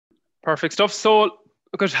Perfect stuff. So,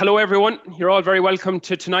 good. Hello, everyone. You're all very welcome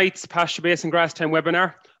to tonight's PastureBase and Grass Time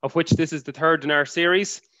webinar, of which this is the third in our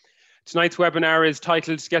series. Tonight's webinar is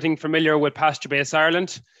titled Getting Familiar with PastureBase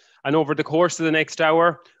Ireland. And over the course of the next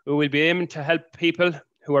hour, we will be aiming to help people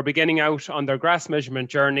who are beginning out on their grass measurement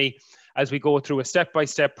journey as we go through a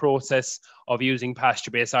step-by-step process of using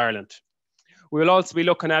PastureBase Ireland. We will also be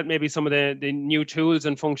looking at maybe some of the new tools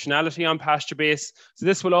and functionality on PastureBase. So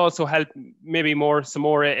this will also help maybe some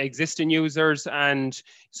more existing users and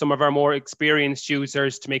some of our more experienced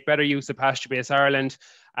users to make better use of PastureBase Ireland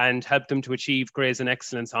and help them to achieve grazing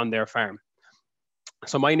excellence on their farm.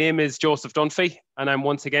 So my name is Joseph Dunphy, and I'm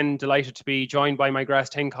once again delighted to be joined by my Grass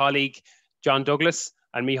 10 colleague, John Douglas,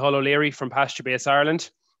 and Micheál O'Leary from PastureBase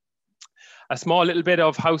Ireland. A small little bit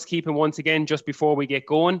of housekeeping once again, just before we get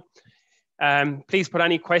going. Please put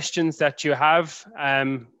any questions that you have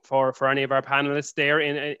for any of our panelists there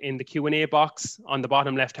in the Q&A box on the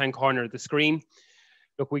bottom left-hand corner of the screen.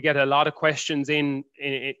 Look, we get a lot of questions into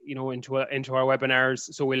our webinars,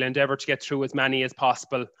 so we'll endeavour to get through as many as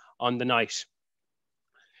possible on the night.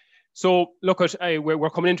 So look, we're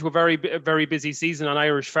coming into a very busy season on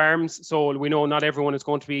Irish farms, so we know not everyone is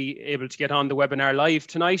going to be able to get on the webinar live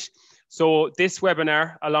tonight. So this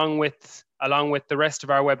webinar, along with the rest of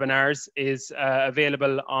our webinars, is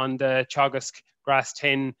available on the Teagasc Grass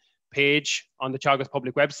 10 page on the Teagasc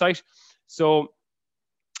public website. So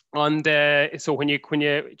when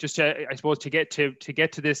you just I suppose to get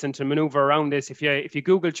to this and to maneuver around this, if you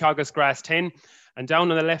Google Teagasc Grass 10, and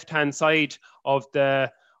down on the left hand side of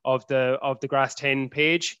the Grass 10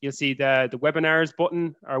 page, you'll see the webinars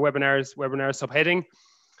button, or webinars subheading,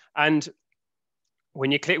 and when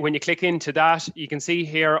you click into that, you can see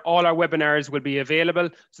here all our webinars will be available.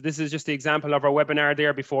 So this is just the example of our webinar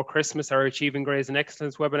there before Christmas, our Achieving Grazing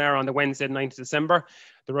Excellence webinar on the Wednesday, 9th of December.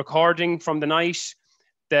 The recording from the night,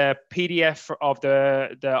 the PDF of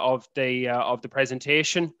the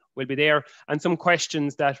presentation will be there, and some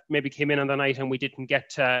questions that maybe came in on the night and we didn't get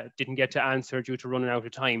to answer due to running out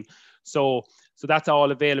of time. So that's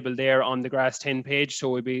all available there on the Grass 10 page. So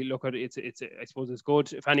we'll be look at it. I suppose it's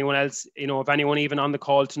good if anyone else, if anyone even on the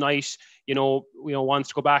call tonight, wants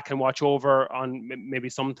to go back and watch over on maybe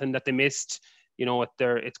something that they missed,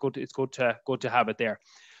 it's good to have it there.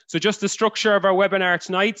 So just the structure of our webinar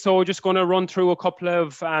tonight. So we're just going to run through a couple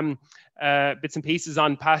of bits and pieces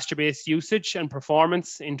on pasture-based usage and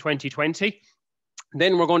performance in 2020.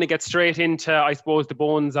 Then we're going to get straight into, I suppose, the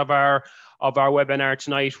bones of our webinar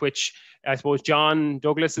tonight, which I suppose John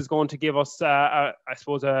Douglas is going to give us, a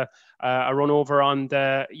run over on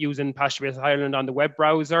the using PastureBase Ireland on the web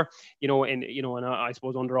browser, and I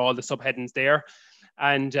suppose under all the subheadings there.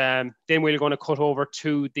 And then we're going to cut over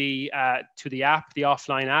to the app, the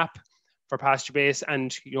offline app for PastureBase,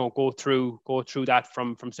 and go through that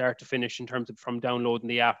from start to finish in terms of from downloading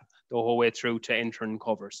the app the whole way through to entering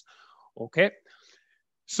covers. Okay,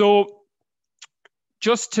 so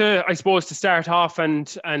just to start off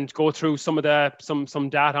and go through some data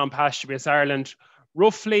on PastureBase Ireland,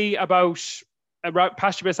 roughly about.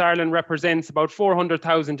 PastureBase Ireland represents about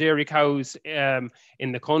 400,000 dairy cows in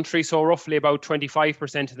the country, so roughly about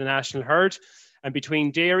 25% of the national herd. And between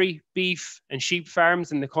dairy, beef and sheep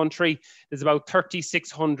farms in the country, there's about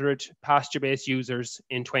 3,600 pasture-based users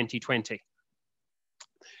in 2020.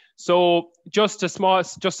 So just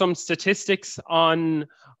some statistics on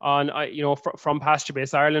from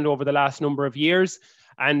PastureBase Ireland over the last number of years,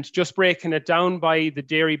 and just breaking it down by the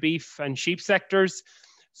dairy, beef and sheep sectors.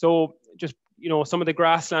 So just some of the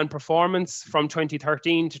grassland performance from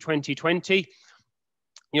 2013 to 2020.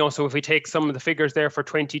 So if we take some of the figures there for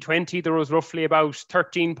 2020, there was roughly about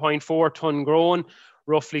 13.4 tonne grown,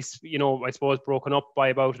 roughly, I suppose broken up by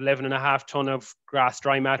about 11.5 tonne of grass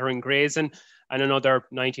dry matter and grazing, and another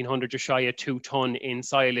 1,900 just shy of 2 tonne in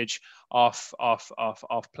silage off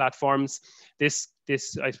platforms. This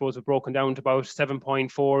I suppose was broken down to about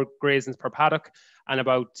 7.4 grazings per paddock and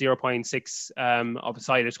about 0.6 of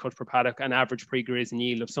silage cut per paddock, an average pre-grazing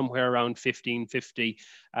yield of somewhere around 1,550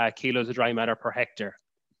 kilos of dry matter per hectare.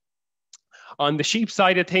 On the sheep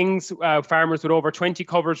side of things, farmers with over 20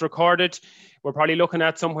 covers recorded, we're probably looking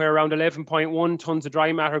at somewhere around 11.1 tonnes of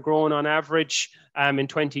dry matter grown on average in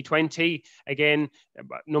 2020. Again,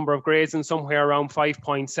 number of grazing somewhere around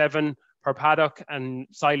 5.7 per paddock, and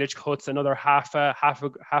silage cuts another half a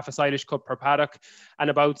silage cut per paddock,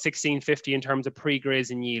 and about 1,650 in terms of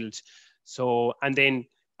pre-grazing yield. So, and then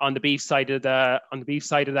on the beef side of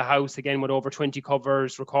the house, again with over 20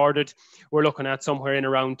 covers recorded, we're looking at somewhere in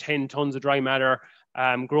around 10 tonnes of dry matter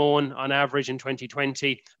grown on average in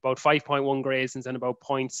 2020, about 5.1 grazings and about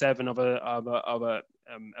 0.7 of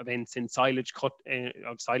events in silage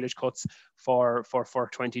cuts for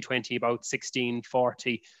 2020, about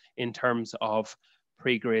 1640 in terms of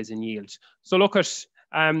pre-grazing yield. So look at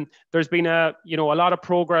there's been a lot of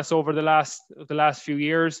progress over the last few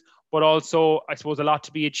years, but also I suppose a lot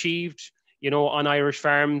to be achieved on Irish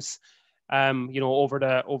farms over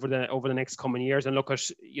the next coming years. And look at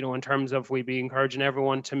in terms of, we'd be encouraging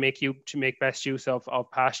everyone to make best use of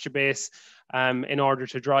PastureBase in order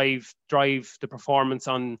to drive the performance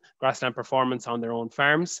on grassland performance on their own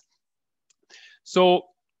farms. So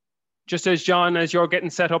just as John, as you're getting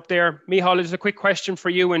set up there, Micheál, there's a quick question for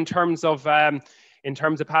you in terms of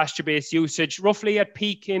PastureBase usage. Roughly at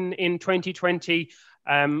peak in 2020,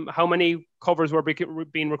 how many covers were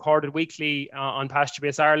being recorded weekly on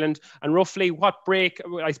PastureBase Ireland, and roughly what break,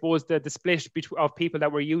 I suppose, the split of people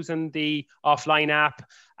that were using the offline app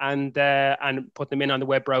and put them in on the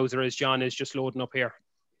web browser, as John is just loading up here?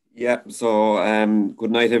 Yeah, so good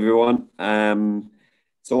night, everyone.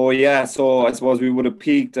 So I suppose we would have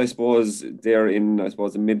peaked, I suppose, there in,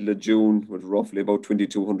 the middle of June, with roughly about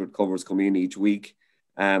 2,200 covers coming in each week.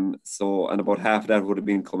 And about half of that would have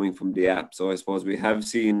been coming from the app. So I suppose we have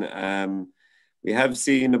seen about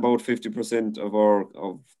 50%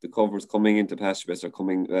 of the covers coming into PastureBase are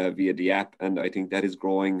coming via the app, and I think that is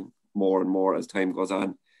growing more and more as time goes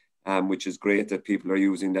on, which is great that people are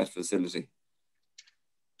using that facility.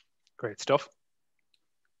 Great stuff.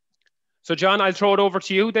 So John, I'll throw it over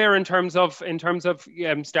to you there in terms of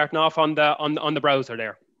starting off on the browser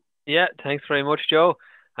there. Yeah, thanks very much, Joe.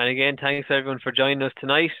 And again, thanks everyone for joining us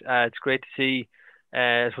tonight. It's great to see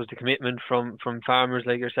the commitment from farmers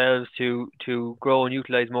like yourselves to grow and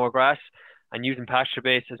utilise more grass, and using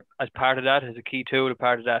PastureBase as part of that, as a key tool, a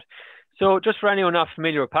part of that. So just for anyone not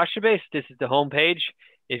familiar with PastureBase, this is the home page.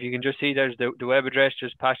 If you can just see, there's the web address,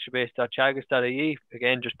 just pasturebase.teagasc.ie.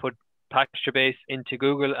 Again, just put PastureBase into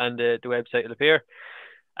Google and the website will appear.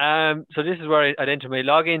 So this is where I'd enter my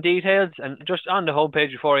login details, and just on the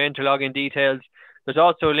homepage before I enter login details, there's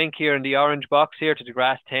also a link here in the orange box here to the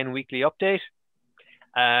Grass 10 weekly update.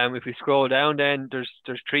 If we scroll down, then there's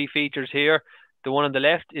three features here. The one on the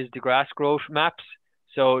left is the grass growth maps.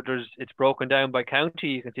 So it's broken down by county.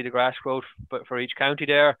 You can see the grass growth for each county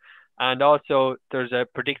there. And also there's a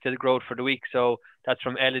predicted growth for the week. So that's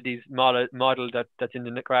from Elodie's model that's in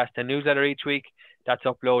the Grass 10 newsletter each week. That's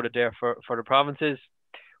uploaded there for the provinces.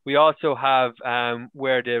 We also have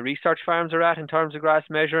where the research farms are at in terms of grass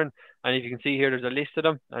measuring. And if you can see here, there's a list of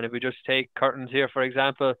them. And if we just take Curtains here, for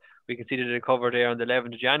example, we can see that the cover there on the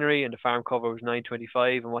 11th of January, and the farm cover was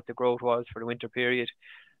 925, and what the growth was for the winter period,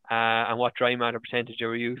 and what dry matter percentage they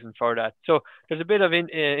were using for that. So there's a bit of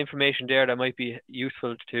information there that might be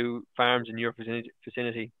useful to farms in your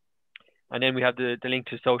vicinity. And then we have the link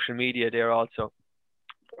to social media there also.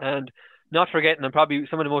 And not forgetting, and probably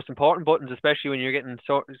some of the most important buttons, especially when you're getting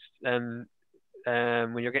going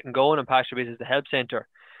on PastureBase, is the help center.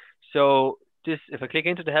 So if I click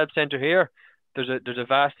into the help center here, there's a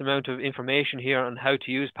vast amount of information here on how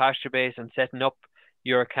to use PastureBase and setting up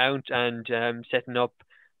your account and setting up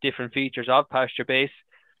different features of PastureBase.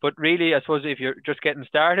 But really, I suppose if you're just getting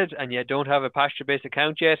started and you don't have a PastureBase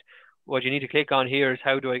account yet, what you need to click on here is,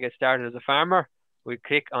 how do I get started as a farmer? We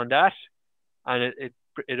click on that, and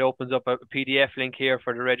it opens up a PDF link here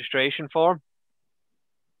for the registration form.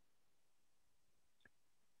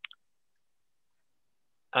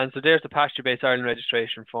 And so there's the PastureBase Ireland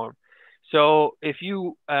registration form. So if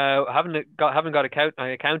you haven't got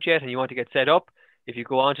an account yet and you want to get set up, if you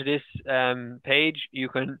go onto this page, you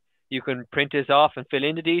can print this off and fill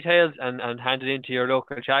in the details and hand it into your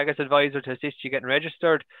local Teagasc advisor to assist you getting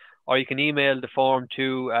registered, or you can email the form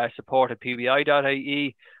to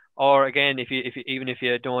support@pbi.ie. Or again, even if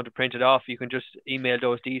you don't want to print it off, you can just email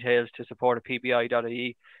those details to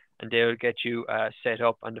support@pbi.ie, and they'll get you set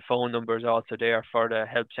up. And the phone number is also there for the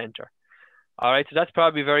help center. All right, so that's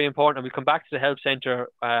probably very important. And we'll come back to the help center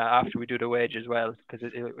after we do the wedge as well,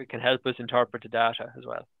 because it can help us interpret the data as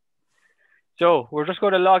well. So we're just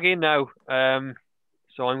going to log in now.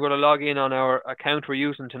 So I'm going to log in on our account we're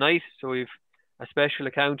using tonight. So we've a special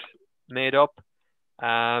account made up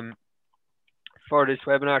for this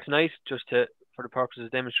webinar tonight, just for the purposes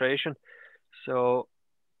of demonstration. So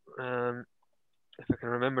if I can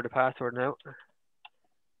remember the password now.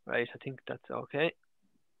 Right, I think that's okay.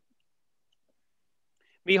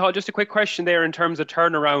 Micheál, just a quick question there in terms of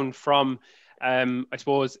turnaround from, I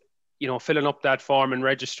suppose, filling up that form and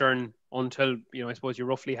registering until, I suppose you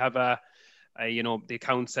roughly have the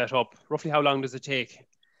account set up. Roughly how long does it take?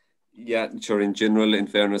 Yeah, sure. In general, in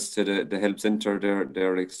fairness to the help centre,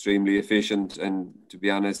 they're extremely efficient. And to be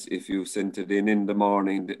honest, if you sent it in the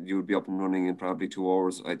morning, you'd be up and running in probably 2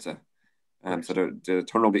 hours, I'd say. Right. So the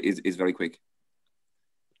turnover is very quick.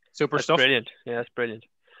 Super That's stuff. brilliant. Yeah, that's brilliant.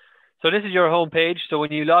 So this is your home page. So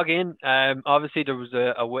when you log in, obviously there was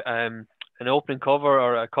an opening cover,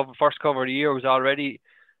 or a first cover of the year was already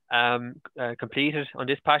completed on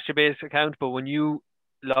this PastureBase account. But when you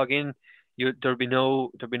log in, there'll be no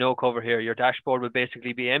cover here. Your dashboard will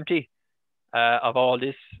basically be empty of all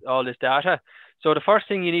this data. So the first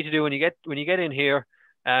thing you need to do when you get in here,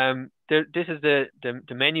 this is the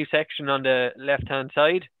menu section on the left hand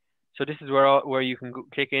side. So this is where you can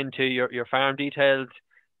click into your farm details,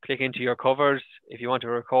 click into your covers. If you want to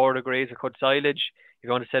record or graze or cut silage, if you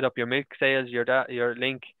want to set up your milk sales, your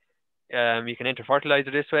link, you can enter fertilizer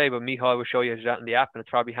this way, but Michal will show you that in the app, and it's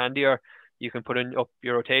probably handier. You can put in up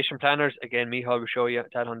your rotation planners. Again, Michal will show you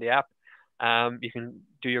that on the app. You can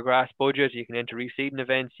do your grass budget. You can enter reseeding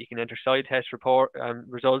events. You can enter soil test report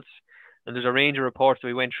results, and there's a range of reports that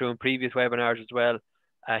we went through in previous webinars as well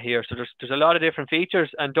here. So there's a lot of different features,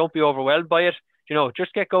 and don't be overwhelmed by it.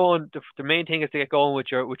 Just get going. The main thing is to get going with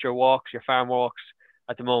your walks, your farm walks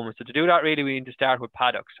at the moment. So to do that, really, we need to start with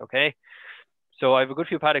paddocks. Okay. So I have a good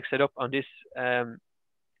few paddocks set up on this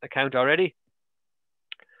account already,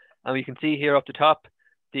 and we can see here up the top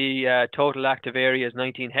the total active area is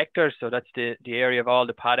 19 hectares. So that's the area of all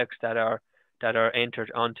the paddocks that are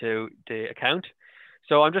entered onto the account.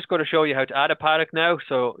 So I'm just going to show you how to add a paddock now.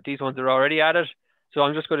 So these ones are already added. So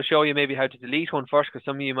I'm just going to show you maybe how to delete one first, because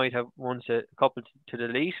some of you might have a couple to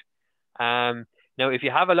delete. Now, if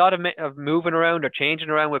you have a lot of moving around or changing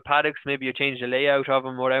around with paddocks, maybe you change the layout of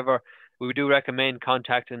them, whatever, we do recommend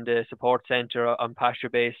contacting the support centre on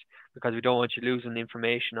PastureBase, because we don't want you losing the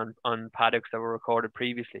information on paddocks that were recorded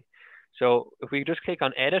previously. So if we just click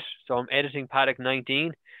on edit, so I'm editing paddock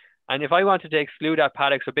 19. And if I wanted to exclude that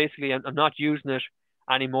paddock, so basically I'm not using it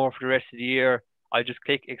anymore for the rest of the year, I just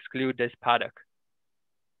click exclude this paddock.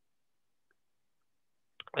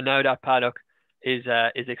 And now that paddock is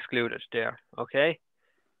excluded there. Okay.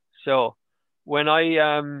 So when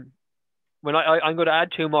I'm going to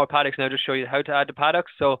add 2 more paddocks now to show you how to add the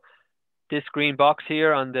paddocks. So this green box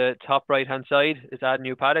here on the top right hand side is add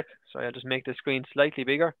new paddock. So I'll just make the screen slightly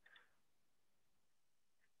bigger.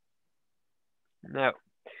 Now,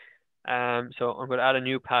 so I'm going to add a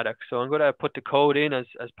new paddock. So I'm going to put the code in as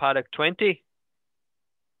paddock 20.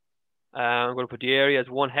 I'm going to put the area as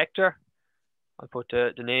 1 hectare. I'll put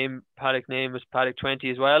the paddock name as paddock 20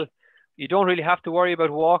 as well. You don't really have to worry about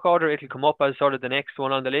walk order. It'll come up as sort of the next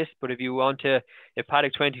one on the list. But if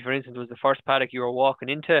paddock 20, for instance, was the first paddock you were walking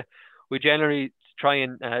into, we generally try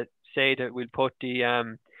and say that we'll put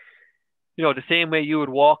the same way you would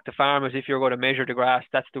walk the farm as if you're going to measure the grass.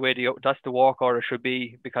 That's the walk order should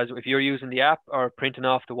be, because if you're using the app or printing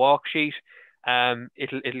off the walk sheet,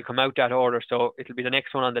 it'll come out that order. So it'll be the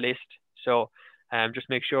next one on the list. So just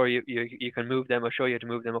make sure you can move them. I'll show you how to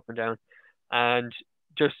move them up and down, and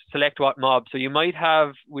just select what mob. So you might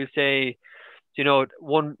have, we'll say,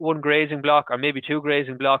 one grazing block, or maybe 2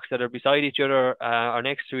 grazing blocks that are beside each other or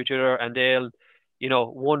next to each other, and they'll,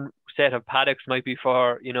 one set of paddocks might be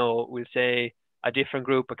for, we'll say a different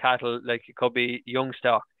group of cattle, like it could be young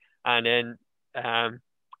stock, and then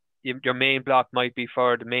your main block might be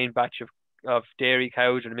for the main batch of dairy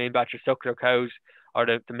cows, or the main batch of suckler cows, or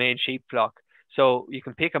the main sheep flock. So you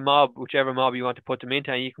can pick a mob, whichever mob you want to put them into,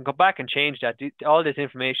 and you can come back and change that. All this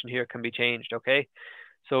information here can be changed, okay?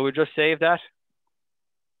 So we'll just save that.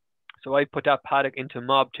 So I put that paddock into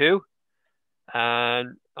mob 2,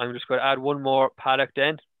 and I'm just going to add 1 more paddock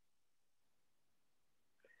then.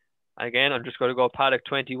 Again, I'm just going to go paddock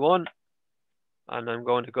 21, and I'm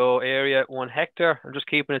going to go area 1 hectare. I'm just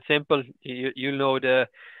keeping it simple. You'll know the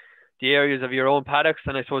areas of your own paddocks,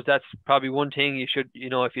 and I suppose that's probably one thing you should,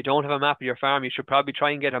 if you don't have a map of your farm, you should probably try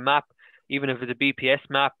and get a map, even if it's a BPS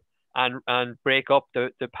map, and break up the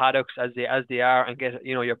paddocks as they are, and get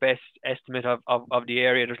your best estimate of the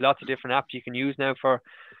area. There's lots of different apps you can use now for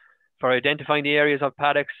identifying the areas of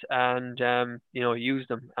paddocks, and use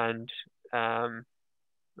them, and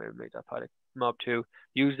maybe make that paddock mob 2,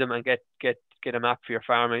 use them and get a map for your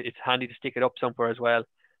farm. It's handy to stick it up somewhere as well,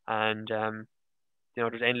 and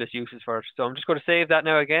there's endless uses for it. So I'm just going to save that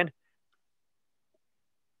now again.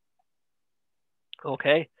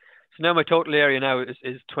 Okay, so now my total area now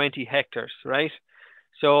is 20 hectares, right?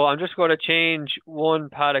 So I'm just going to change 1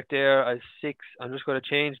 paddock there as 6. I'm just going to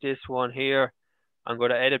change this one here. I'm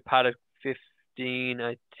going to edit paddock 15,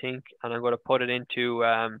 I think, and I'm going to put it into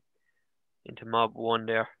mob 1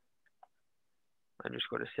 there. I'm just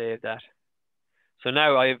going to save that. So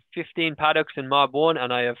now I have 15 paddocks in mob 1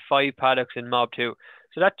 and I have 5 paddocks in mob 2.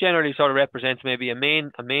 So that generally sort of represents maybe a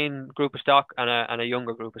main group of stock and a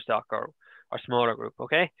younger group of stock or smaller group,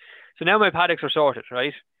 okay? So now my paddocks are sorted,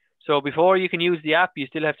 right? So before you can use the app, you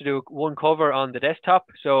still have to do one cover on the desktop.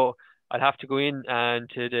 So I'll have to go in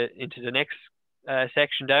and into the next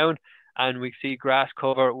section down, and we see grass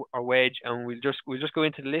cover or wedge, and we'll just go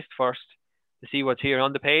into the list first to see what's here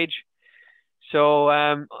on the page. So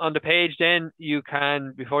on the page, then you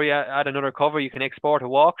can, before you add another cover, you can export a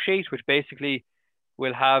walk sheet, which basically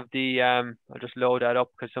will have the I'll just load that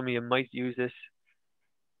up because some of you might use this.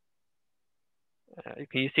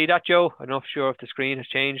 Can you see that, Joe? I'm not sure if the screen has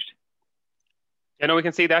changed. Yeah, no, we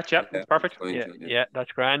can see that. Yeah, that's perfect. Yeah,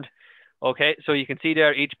 that's grand. Okay, so you can see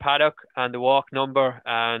there each paddock and the walk number,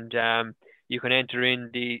 and you can enter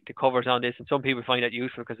in the covers on this. And some people find that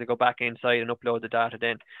useful because they go back inside and upload the data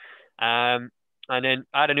then. And then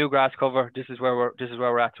add a new grass cover. This is where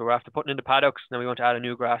we're at. So we're after putting in the paddocks. Now we want to add a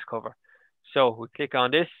new grass cover. So we click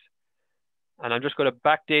on this, and I'm just going to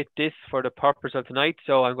backdate this for the purpose of tonight.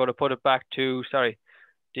 So I'm going to put it back to,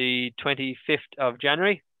 the 25th of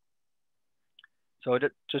January. So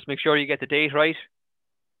just make sure you get the date right,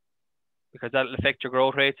 because that'll affect your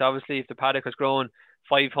growth rates. Obviously, if the paddock has grown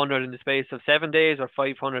 500 in the space of 7 days or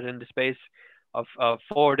 500 in the space of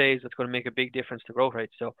 4 days, that's going to make a big difference to growth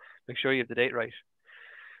rates. So make sure you have the date right.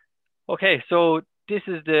 Okay, so this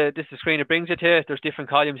is the screen it brings you to. There's different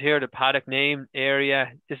columns here: the paddock name,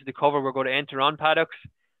 area. This is the cover we're going to enter on paddocks,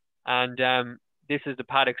 and this is the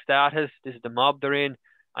paddock status. This is the mob they're in,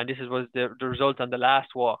 and this was the result on the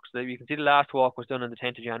last walk. So you can see the last walk was done on the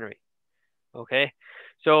 10th of January. Okay,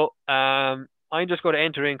 so I'm just going to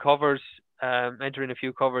enter in covers, enter in a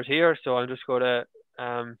few covers here. So I'm just going to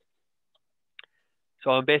so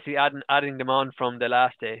I'm basically adding them on from the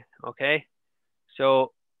last day. Okay,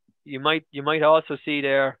 so you might also see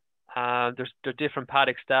there there's different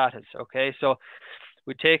paddock status. Okay, so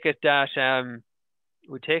we take it that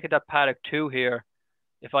paddock 2 here.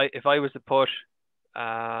 If I was to put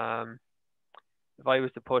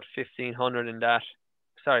 1500 in that,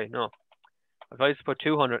 sorry, no, if I was to put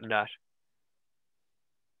 200 in that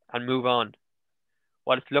and move on,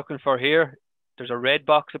 what it's looking for here, there's a red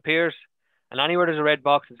box appears, and anywhere there's a red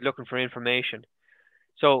box, it's looking for information.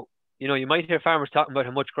 So, you might hear farmers talking about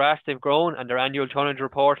how much grass they've grown and their annual tonnage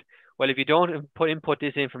report. Well, if you don't input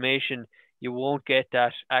this information, you won't get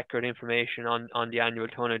that accurate information on the annual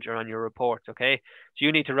tonnage or on your reports, okay? So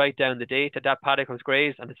you need to write down the date that paddock was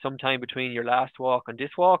grazed, and it's sometime between your last walk and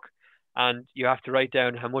this walk, and you have to write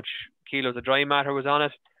down how much kilos of dry matter was on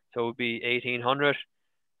it. So it would be 1800,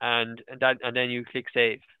 and then you click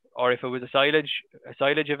save. Or if it was a silage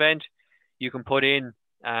event, you can put in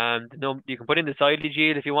you can put in the silage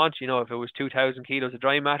yield if you want. If it was 2,000 kilos of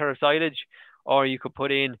dry matter of silage, or you could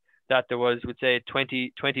put in that there was, would say,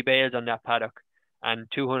 20 bales on that paddock and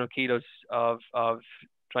 200 kilos of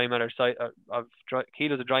dry matter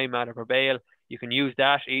kilos of dry matter per bale. You can use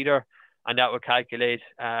that either, and that will calculate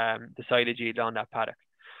the silage yield on that paddock.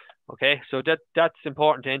 Okay, so that's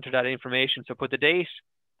important to enter that information. So put the date,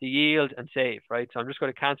 the yield, and save. Right. So I'm just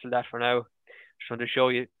going to cancel that for now. Just want to show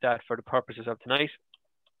you that for the purposes of tonight.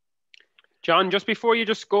 John, just before you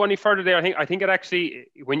just go any further there, I think it actually,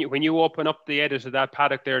 when you open up the edit of that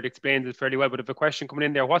paddock there, it explains it fairly well. But if a question coming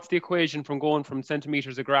in there, what's the equation from going from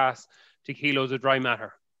centimetres of grass to kilos of dry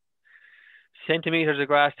matter? Centimetres of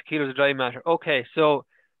grass to kilos of dry matter. Okay, so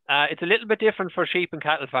it's a little bit different for sheep and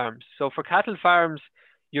cattle farms. So for cattle farms,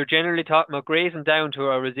 you're generally talking about grazing down to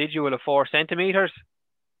a residual of 4 centimetres.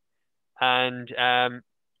 And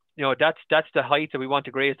that's the height that we want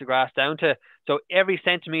to graze the grass down to. So every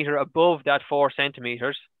centimetre above that 4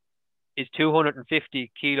 centimetres is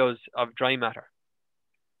 250 kilos of dry matter.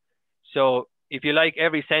 So if you like,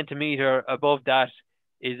 every centimetre above that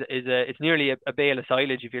it's nearly a bale of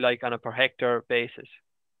silage, if you like, on a per hectare basis.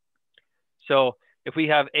 So if we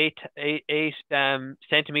have 8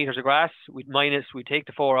 centimetres of grass, we take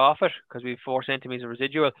the 4 off it because we have 4 centimetres of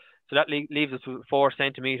residual. So that leaves us with 4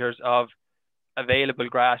 centimetres of available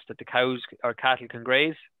grass that the cows or cattle can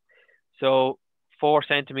graze. So 4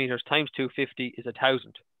 centimetres times 250 is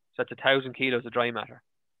 1,000. So that's 1,000 kilos of dry matter.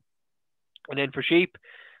 And then for sheep,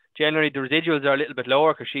 generally the residuals are a little bit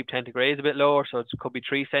lower because sheep tend to graze a bit lower. So it could be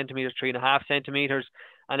 3 centimetres, 3.5 centimetres,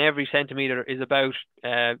 and every centimetre is about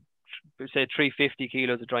say 350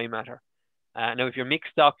 kilos of dry matter. Now if you're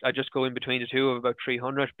mixed stock, I just go in between the two of about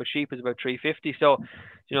 300, but sheep is about 350. So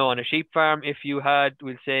on a sheep farm, if you had,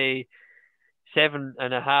 we'll say,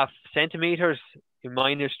 7.5 centimetres, you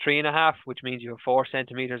minus 3.5, which means you have 4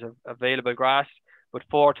 centimetres of available grass. But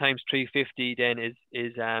 4 times 350 then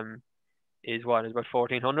is what, is about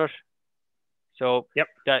 1400. So Yep.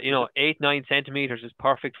 that, 8-9 centimeters is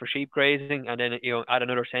perfect for sheep grazing, and then add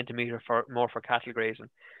another centimeter for cattle grazing.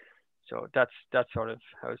 So that's sort of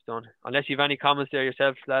how it's done. Unless you've any comments there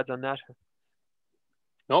yourself, lads, on that.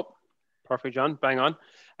 Nope. Perfect, John. Bang on.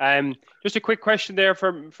 Just a quick question there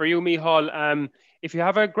for you, Micheál. If you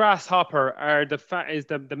have a grasshopper, is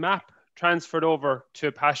the map transferred over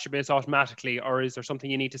to PastureBase automatically, or is there something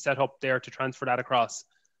you need to set up there to transfer that across?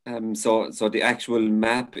 So the actual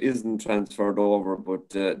map isn't transferred over, but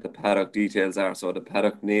the paddock details are. So the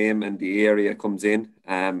paddock name and the area comes in,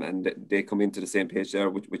 and they come into the same page there,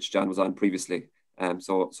 which John was on previously.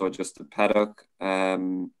 So just the paddock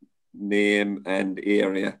name and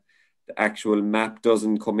area. The actual map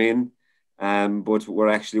doesn't come in, but we're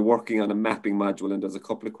actually working on a mapping module, and there's a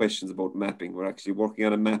couple of questions about mapping. We're actually working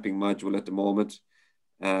on a mapping module at the moment,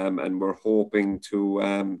 and we're hoping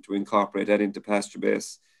to incorporate that into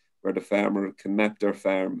PastureBase, where the farmer can map their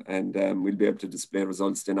farm, and we'll be able to display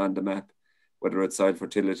results then on the map, whether it's soil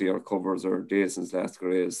fertility or covers or days since last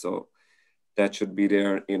graze. So that should be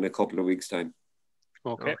there in a couple of weeks' time.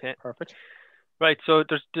 Okay. Perfect. Right, so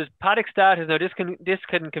there's paddock status. Now this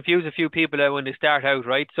can confuse a few people when they start out,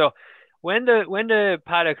 right? So when the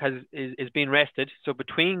paddock is being rested, so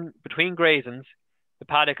between grazings, the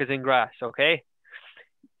paddock is in grass, okay?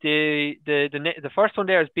 The first one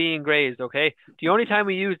there is being grazed, okay? The only time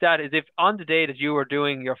we use that is if on the day that you are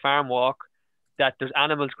doing your farm walk, that there's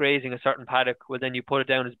animals grazing a certain paddock, well then you put it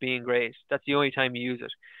down as being grazed. That's the only time you use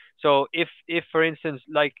it. So if for instance,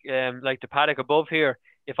 like the paddock above here,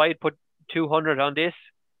 if I had put 200 on this,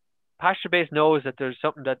 PastureBase knows that there's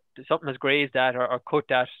something has grazed that or cut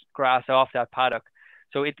that grass off that paddock.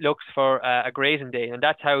 So it looks for a grazing day, and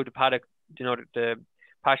that's how the paddock, the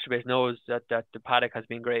PastureBase knows that the paddock has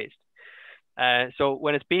been grazed. So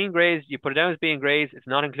when it's being grazed, you put it down as being grazed. It's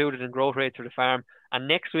not included in growth rates for the farm, and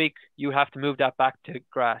next week you have to move that back to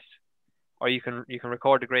grass, or you can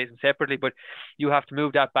record the grazing separately, but you have to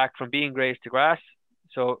move that back from being grazed to grass,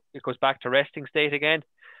 so it goes back to resting state again.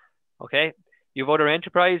 Okay, you have other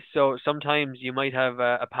enterprise, so sometimes you might have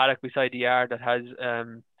a paddock beside the yard that has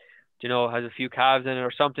has a few calves in it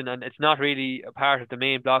or something, and it's not really a part of the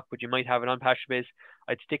main block, but you might have it on PastureBase.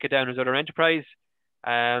 I'd stick it down as other enterprise.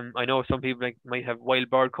 I know some people might have wild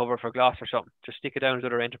bird cover for gloss or something. Just stick it down as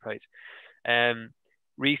other enterprise.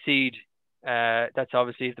 Reseed, that's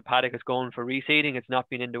obviously if the paddock is going for reseeding, it's not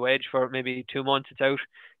been in the wedge for maybe 2 months, it's out,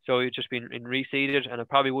 so it's just been reseeded, and I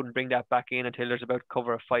probably wouldn't bring that back in until there's about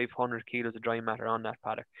cover of 500 kilos of dry matter on that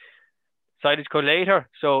paddock. Silage cut later,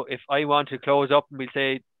 so if I want to close up, and we'll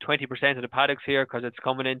say 20% of the paddocks here, because it's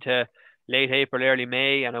coming into late April, early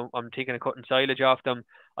May, and I'm thinking of cutting silage off them,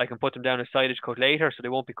 I can put them down as silage cut later, so they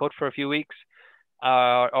won't be cut for a few weeks.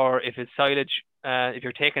 Or if it's silage, if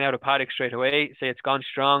you're taking out a paddock straight away, say it's gone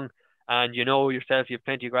strong, and you know yourself you have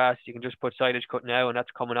plenty of grass, you can just put silage cut now, and that's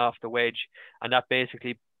coming off the wedge, and that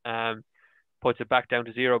basically puts it back down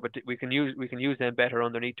to zero. But we can use them better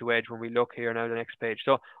underneath the wedge when we look here now the next page.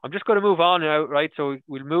 So I'm just going to move on now, right? So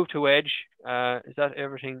we'll move to wedge. Is that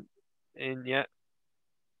everything in? Yeah.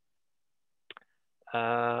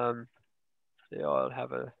 They all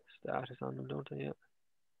have a status on them, don't they? Yeah.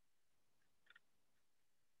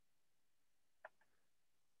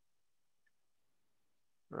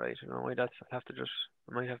 Right, no, I might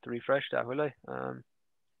have to refresh that, will I?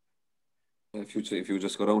 If you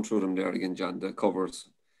just go down through them there again, John, the covers.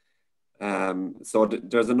 So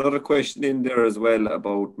there's another question in there as well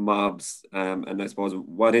about mobs, and I suppose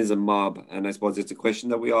what is a mob? And I suppose it's a question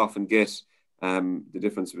that we often get, the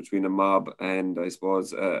difference between a mob and I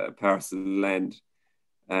suppose a parcel of land.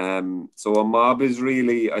 So a mob is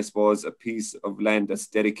really, I suppose, a piece of land that's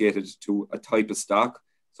dedicated to a type of stock.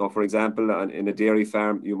 So, for example, in a dairy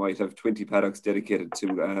farm, you might have 20 paddocks dedicated to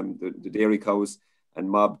the dairy cows, and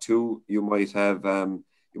mob 2, you might have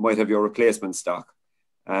your replacement stock,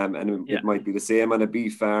 and it might be the same on a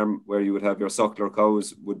beef farm where you would have your suckler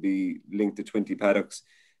cows would be linked to 20 paddocks,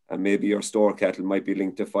 and maybe your store cattle might be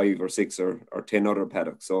linked to 5 or 6 or 10 other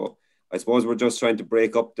paddocks. So, I suppose we're just trying to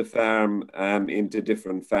break up the farm into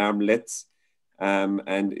different farmlets, and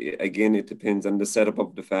again, it depends on the setup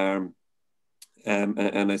of the farm.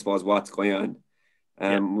 And I suppose what's going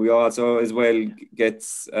on. We also as well get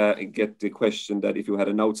the question that if you had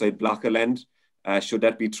an outside block of land, should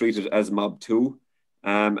that be treated as mob 2?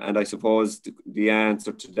 And I suppose the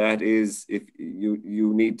answer to that is if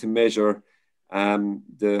you need to measure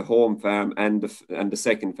the home farm and the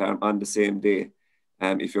second farm on the same day,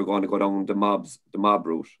 if you're going to go down the mob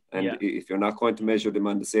route. And if you're not going to measure them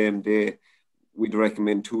on the same day, we'd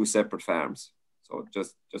recommend 2 separate farms. So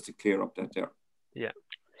just to clear up that there. Yeah.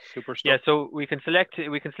 Super stuff. Yeah, so we can select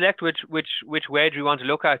which wedge we want to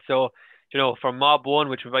look at. So, for mob 1,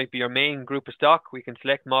 which might be your main group of stock, we can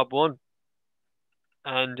select mob 1,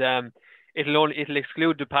 and it'll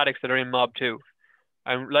exclude the paddocks that are in mob 2.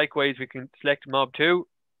 And likewise, we can select mob 2,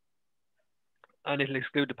 and it'll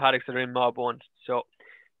exclude the paddocks that are in mob 1. So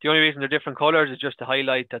the only reason they're different colours is just to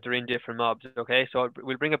highlight that they're in different mobs. Okay, so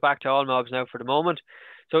we'll bring it back to all mobs now for the moment.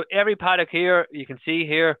 So every paddock here, you can see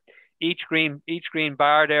here, each green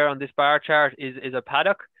bar there on this bar chart is a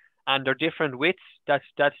paddock, and they're different widths. That's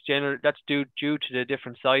due to the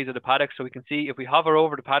different size of the paddock. So we can see if we hover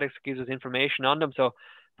over the paddocks, it gives us information on them. So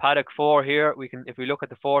paddock 4 here, if we look at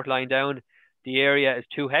the 4th line down, the area is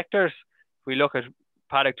 2 hectares. If we look at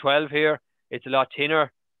paddock 12 here, it's a lot thinner.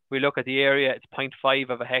 If we look at the area, it's 0.5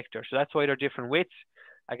 of a hectare. So that's why they're different widths.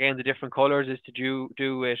 Again, the different colours is to do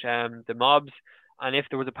with the mobs. And if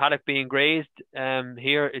there was a paddock being grazed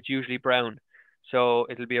here, it's usually brown. So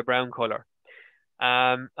it'll be a brown colour.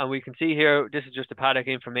 And we can see here, this is just the paddock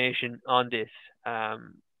information on this, on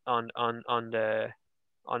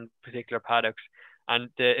particular paddocks. And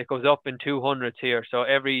it goes up in 200s here. So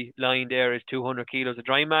every line there is 200 kilos of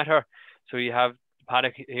dry matter. So you have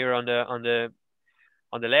paddock here on the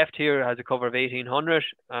left here has a cover of 1800,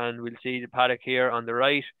 and we'll see the paddock here on the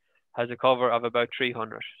right has a cover of about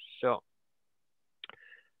 300. So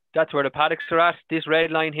that's where the paddocks are at. This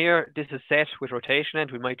red line here, this is set with rotation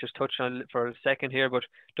end. We might just touch on it for a second here, but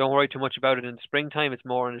don't worry too much about it in the springtime. It's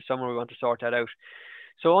more in the summer we want to sort that out.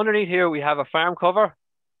 So underneath here we have a farm cover.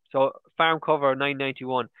 So farm cover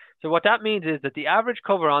 991. So what that means is that the average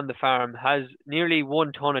cover on the farm has nearly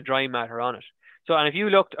 1 ton of dry matter on it. So, and if you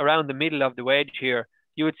looked around the middle of the wedge here,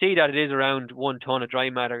 you would see that it is around 1 ton of dry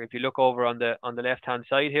matter. If you look over on the left hand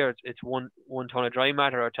side here, it's one ton of dry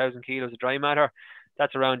matter, or 1,000 kilos of dry matter.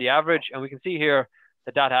 That's around the average, and we can see here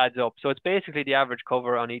that adds up. So it's basically the average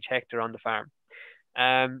cover on each hectare on the farm.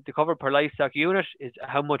 The cover per livestock unit is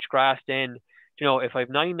how much grass then. If I have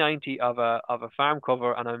 990 of a farm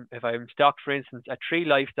cover, and if I'm stocked, for instance, at 3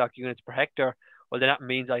 livestock units per hectare, well, then that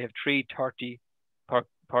means I have 330 per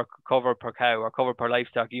cover per cow, or cover per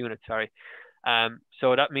livestock unit, sorry.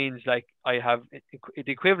 So that means like I have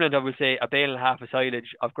the equivalent of, we'll say, a bale and a half of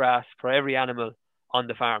silage of grass for every animal on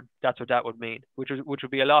the farm. That's what that would mean, which would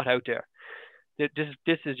be a lot out there.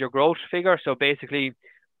 This is your growth figure. So basically,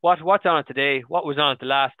 what's on it today, what was on it the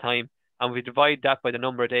last time, and we divide that by the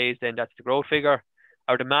number of days, then that's the growth figure.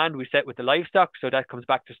 Our demand we set with the livestock, so that comes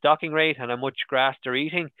back to stocking rate and how much grass they're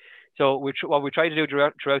eating. So what we try to do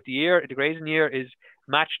throughout the year, the grazing year, is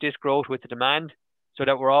match this growth with the demand, so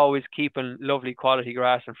that we're always keeping lovely quality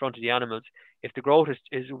grass in front of the animals. If the growth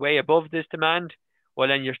is way above this demand, well,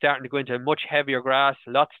 then you're starting to go into much heavier grass,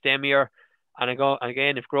 a lot stemmier. And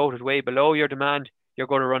again, if growth is way below your demand, you're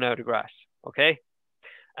going to run out of grass. Okay.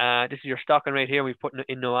 This is your stocking rate here. We've put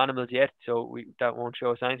in no animals yet, so that won't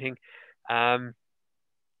show us anything.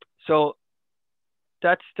 So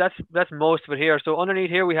that's most of it here. So underneath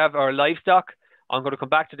here we have our livestock. I'm going to come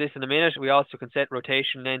back to this in a minute. We also can set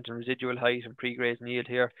rotation length and residual height and pre-grazing yield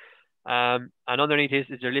here. And underneath this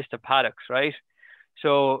is your list of paddocks, right?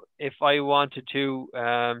 So if I wanted to,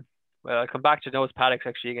 well, I'll come back to those paddocks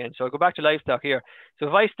actually again. So I'll go back to livestock here. So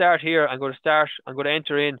if I start here, I'm going to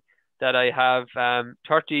enter in that I have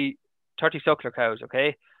 30 suckler cows, okay?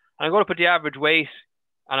 And I'm going to put the average weight,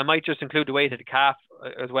 and I might just include the weight of the calf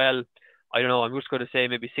as well. I don't know, I'm just going to say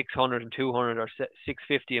maybe 600 and 200, or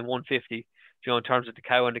 650 and 150, in terms of the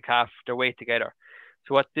cow and the calf, their weight together.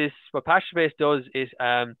 So what PastureBase does is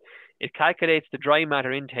it calculates the dry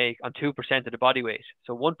matter intake on 2% of the body weight.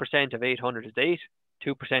 So 1% of 800 is 8,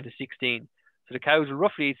 2% is 16. So the cows will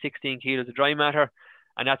roughly eat 16 kilos of dry matter,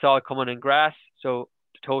 and that's all coming in grass. So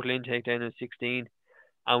the total intake then is 16.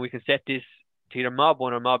 And we can set this to either mob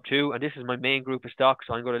 1 or mob 2, and this is my main group of stock,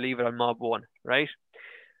 so I'm going to leave it on mob 1, right?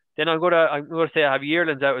 Then I'm going to say I have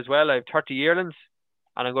yearlings out as well. I have 30 yearlings,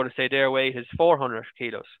 and I'm going to say their weight is 400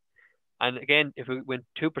 kilos. And again, if we went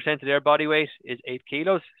 2% of their body weight is 8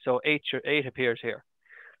 kilos, so 8 appears here.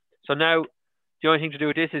 So now the only thing to do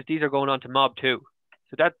with this is these are going on to mob 2.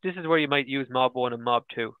 So this is where you might use mob 1 and mob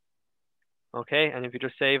 2. Okay, and if you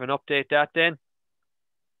just save and update that, then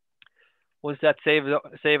once that's saved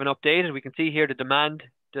and updated, we can see here the demand.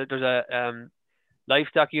 There's a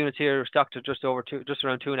livestock units here stocked at just around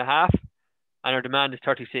 2.5, and our demand is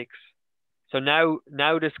 36. So now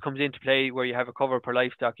this comes into play where you have a cover per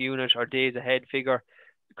livestock unit or days ahead figure.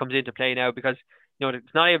 It comes into play now because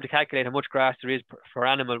it's not able to calculate how much grass there is per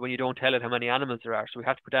animal when you don't tell it how many animals there are. So we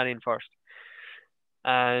have to put that in first.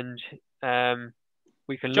 And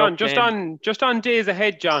we can John, just on days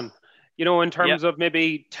ahead, John. in terms of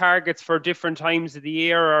maybe targets for different times of the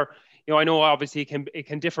year, or, I know obviously it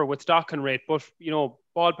can differ with stocking rate, but,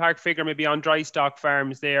 ballpark figure maybe on dry stock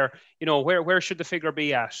farms there, where should the figure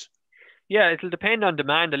be at? Yeah, it'll depend on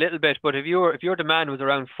demand a little bit, but if your demand was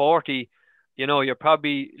around 40, you're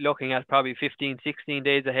probably looking at probably 15, 16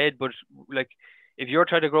 days ahead. But like, if you're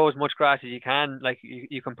trying to grow as much grass as you can, like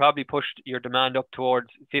you can probably push your demand up towards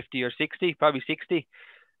 50 or 60, probably 60.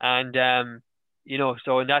 And,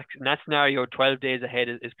 so in that scenario, 12 days ahead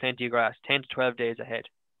is plenty of grass. 10 to 12 days ahead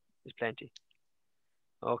is plenty.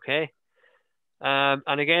 Okay.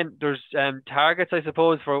 And again, there's targets, I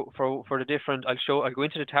suppose, for the different. I'll go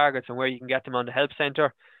into the targets and where you can get them on the help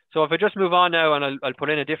center. So if I just move on now, and I'll put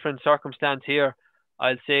in a different circumstance here,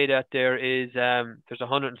 I'll say that there's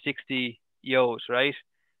 160 ewes, right?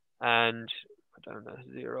 And put down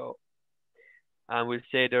the 0, and we'll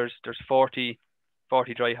say there's 40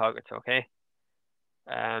 dry hoggets, okay?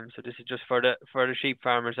 So this is just for the sheep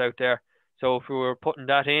farmers out there. So if we were putting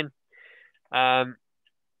that in,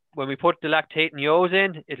 when we put the lactating ewes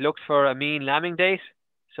in, it looks for a mean lambing date.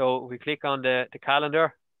 So we click on the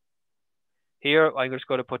calendar. Here, I'm just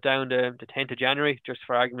going to put down the 10th of January, just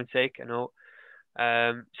for argument's sake, So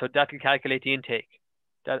that will calculate the intake.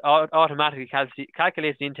 That automatically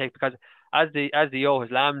calculates the intake, because as the ewe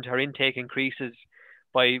has lambed, her intake increases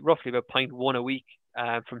by roughly about 0.1 a week,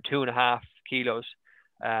 from 2.5 kilos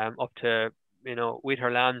up to, with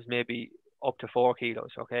her lambs, maybe up to 4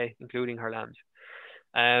 kilos, okay, including her lambs.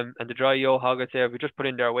 And the dry ewe hoggets there, we just put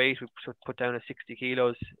in their weight, we put down a 60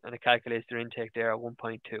 kilos, and it calculates their intake there at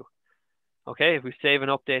 1.2. Okay, if we save and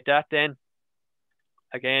update that, then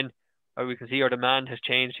again, we can see our demand has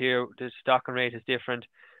changed here. The stocking rate is different,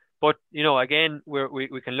 but again,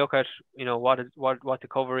 we can look at what the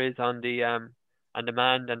cover is on the and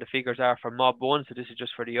demand, and the figures are for mob 1. So this is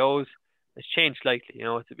just for the ewes. It's changed slightly.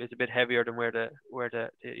 It's a bit heavier than where the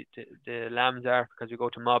lambs are, because we go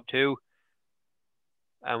to mob 2.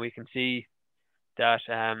 And we can see that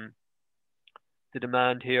the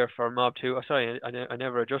demand here for mob 2. Oh, sorry, I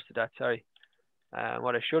never adjusted that. Sorry.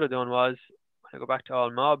 What I should have done was, when I go back to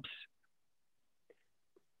all mobs,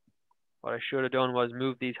 what I should have done was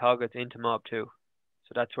move these hoggets into mob 2.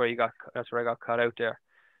 So that's where I got caught out there.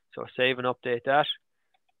 So save and update that.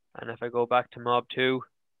 And if I go back to mob 2,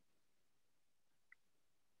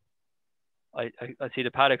 I see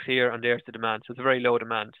the paddocks here, and there's the demand. So it's a very low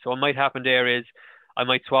demand. So what might happen there is, I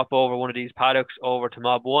might swap over one of these paddocks over to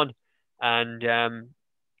mob 1, and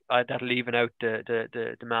that'll even out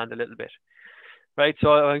the demand a little bit. Right,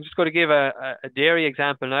 so I'm just going to give a dairy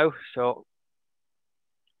example now. So,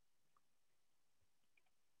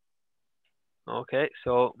 okay,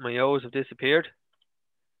 so my ewes have disappeared,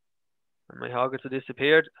 and my hoggets have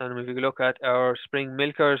disappeared. And if we look at our spring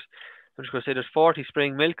milkers, I'm just going to say there's 40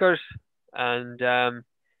 spring milkers, and I'm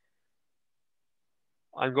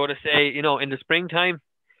going to say, in the springtime,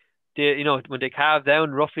 when they calve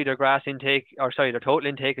down, roughly their their total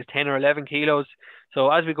intake is 10 or 11 kilos. So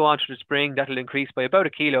as we go on to the spring, that'll increase by about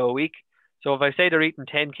 1 kilo a week. So if I say they're eating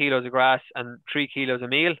 10 kilos of grass and 3 kilos a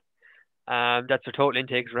meal, that's their total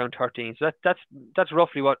intake is around 13. So that's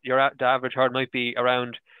roughly what the average herd might be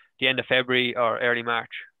around the end of February or early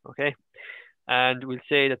March. Okay, and we'll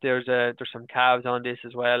say that there's some calves on this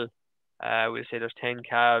as well. We'll say there's 10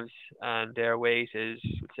 calves, and their weight is,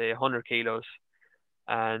 we'll say, 100 kilos,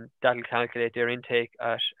 and that'll calculate their intake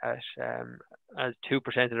as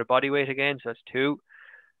 2% of their body weight again, so that's 2.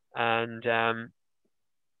 And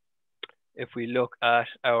if we look at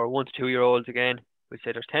our 1 to 2 year olds again, we'll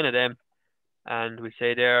say there's 10 of them, and we'll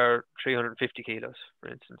say they're 350 kilos, for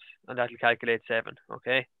instance, and that'll calculate 7.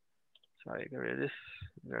 Okay, sorry, get rid of this,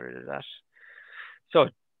 get rid of that. So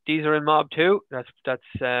these are in mob 2. That's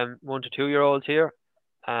 1 to 2 year olds here,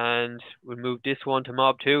 and we'll move this one to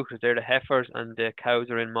mob 2 because they're the heifers, and the cows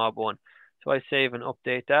are in mob 1. So I save and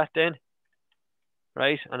update that then,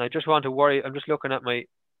 right? And I just want to worry. I'm just looking at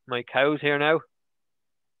my cows here now.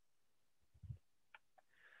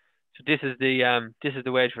 So this is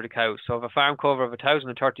the weight for the cows. So I have a farm cover of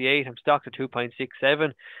 1,038. I'm stocked at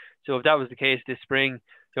 2.67. So if that was the case this spring,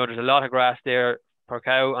 there's a lot of grass there per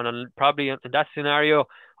cow, and probably in that scenario,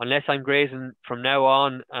 unless I'm grazing from now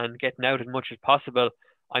on and getting out as much as possible,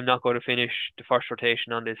 I'm not going to finish the first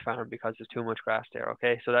rotation on this farm because there's too much grass there.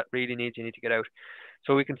 Okay, so that really you need to get out.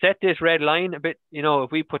 So we can set this red line a bit.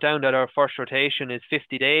 If we put down that our first rotation is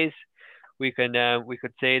 50 days, we could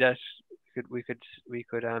say that we could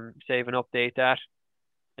save and update that,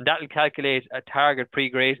 and that will calculate a target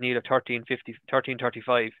pre-grazing yield of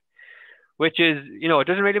 1335. Which is, it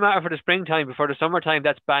doesn't really matter for the springtime, but for the summertime,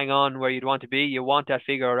 that's bang on where you'd want to be. You want that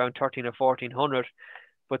figure around 13 or 1400.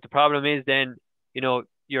 But the problem is then,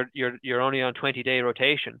 you're only on 20-day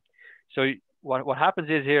rotation. So what happens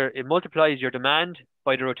is here, it multiplies your demand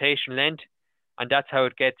by the rotation length, and that's how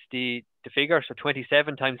it gets the figure. So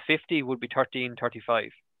 27 times 50 would be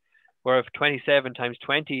 1335. Where if 27 times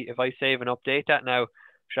 20, if I save and update that now,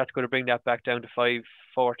 that's going to bring that back down to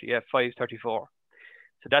 534.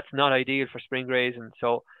 So that's not ideal for spring grazing.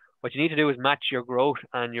 So what you need to do is match your growth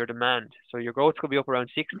and your demand. So your growth's going to be up around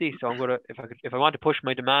 60. So I'm going to, if I want to push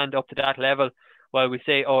my demand up to that level, well, we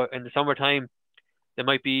say, oh, in the summertime, they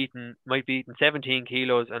might be eating 17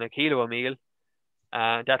 kilos and a kilo a meal.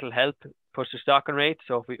 That'll help push the stocking rate.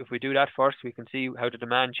 So if we do that first, we can see how the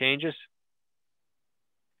demand changes.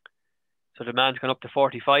 So demand's gone up to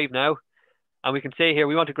 45 now. And we can say here,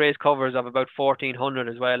 we want to graze covers of about 1400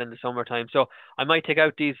 as well in the summertime. So I might take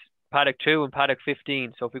out these paddock 2 and paddock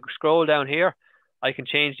 15. So if we scroll down here, I can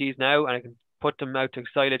change these now and I can put them out to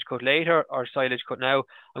silage cut later or silage cut now.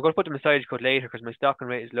 I'm going to put them in silage cut later because my stocking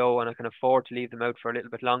rate is low and I can afford to leave them out for a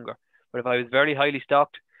little bit longer. But if I was very highly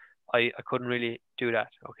stocked, I couldn't really do that,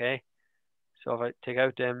 okay? So if I take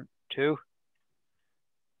out them 2,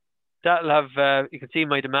 that'll have, you can see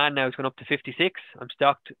my demand now is going up to 56. I'm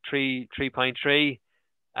stocked 3.3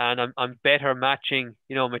 and I'm better matching,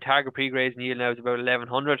 my target pre-grazing yield now is about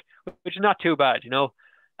 1100, which is not too bad,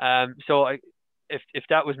 So if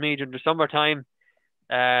that was me during the summertime,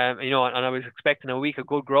 and I was expecting a week of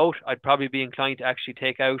good growth, I'd probably be inclined to actually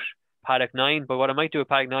take out paddock 9. But what I might do with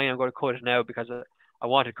paddock 9, I'm going to cut it now because I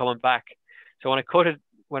want it coming back. So when I cut it,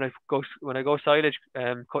 when I go silage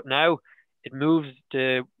cut now, it moves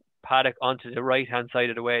the paddock onto the right hand side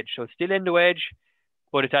of the wedge. So it's still in the wedge,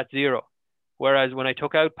 but it's at 0. Whereas when I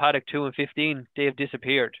took out paddock 2 and 15, they've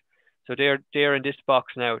disappeared. So they're in this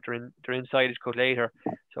box now. They're in silage cut later.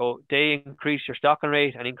 So they increase your stocking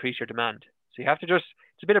rate and increase your demand. So you have to it's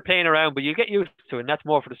a bit of playing around, but you get used to it, and that's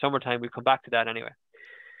more for the summertime. We'll come back to that anyway.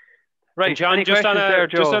 Right, and John, just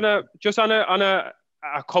on a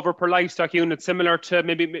cover per livestock unit, similar to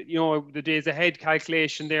maybe the days ahead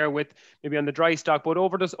calculation there with maybe on the dry stock, but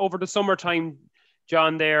over the summertime,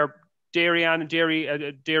 John, there dairy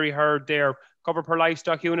herd there, cover per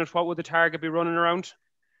livestock unit, what would the target be running around?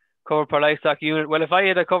 Cover per livestock unit. Well, if I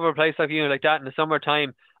had a cover per livestock unit like that in the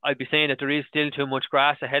summertime, I'd be saying that there is still too much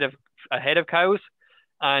grass ahead of cows.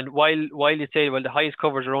 And while you say, well, the highest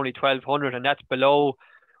covers are only 1200, and that's below.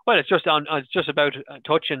 Well, it's just about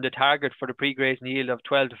touching the target for the pre-grazing yield of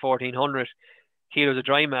 12 to 1400 kilos of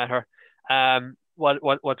dry matter.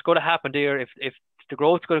 What's going to happen there if the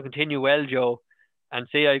growth's going to continue well, Joe, and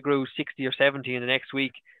say I grew 60 or 70 in the next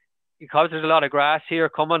week, because there's a lot of grass here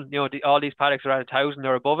coming, all these paddocks are at 1000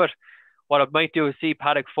 or above it. What I might do is see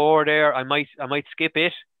paddock 4 there. I might skip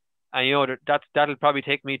it, and that'll probably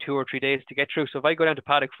take me 2 or 3 days to get through. So if I go down to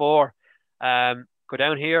paddock 4, go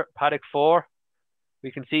down here, paddock 4,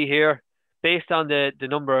 we can see here, based on the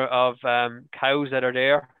number of cows that are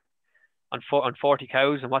there, on 40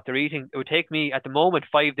 cows and what they're eating, it would take me at the moment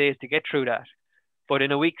 5 days to get through that. But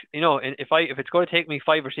in a week, if it's going to take me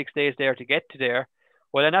 5 or 6 days there to get to there,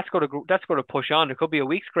 well, then that's going to push on. It could be a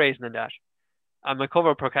week's grazing in that, and my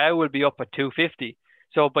cover per cow will be up at 250.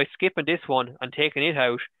 So by skipping this one and taking it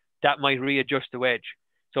out, that might readjust the wedge.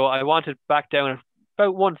 So I want it back down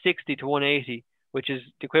about 160 to 180, which is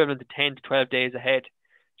the equivalent to 10 to 12 days ahead.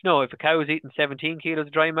 If a cow is eating 17 kilos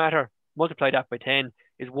of dry matter, multiply that by 10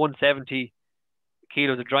 is 170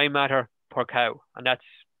 kilos of dry matter per cow, and that's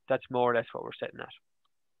more or less what we're setting at.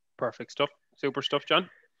 Perfect stuff. Super stuff, John.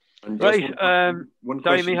 And right. One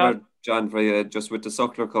question, Michal? John, for you, just with the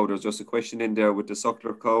suckler cow, there's just a question in there with the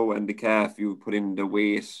suckler cow and the calf. You put in the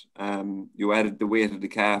weight. You added the weight of the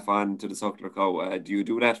calf on to the suckler cow. Do you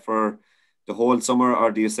do that for the whole summer,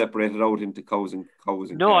 or do you separate it out into cows and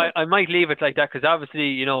No, I might leave it like that, because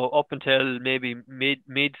obviously, up until maybe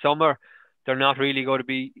mid-summer, they're not really going to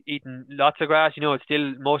be eating lots of grass. It's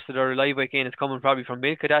still, most of their live weight gain is coming probably from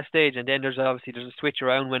milk at that stage, and then there's a switch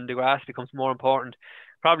around when the grass becomes more important,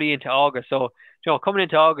 probably into August. So, coming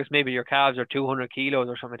into August, maybe your calves are 200 kilos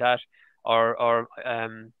or something like that, or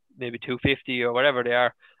maybe 250 or whatever they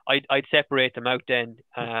are. I'd separate them out then,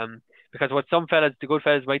 because what some fellas, the good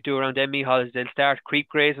fellas, might do around them, Michal, is they'll start creep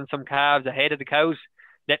grazing some calves ahead of the cows,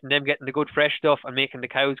 letting them get the good fresh stuff and making the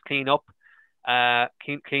cows clean up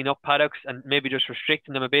paddocks, and maybe just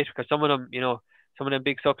restricting them a bit, because some of them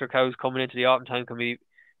big suckler cows coming into the autumn time can be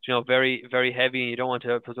very, very heavy, and you don't want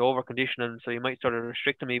to put over conditioning, so you might sort of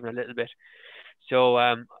restrict them even a little bit.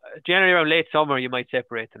 So generally around late summer you might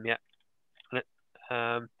separate them.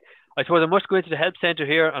 I suppose I must go into the help center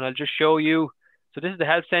here, and I'll just show you. So this is the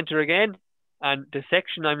help center again, and the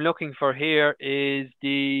section I'm looking for here is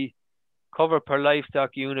the cover per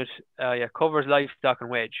livestock unit, covers livestock and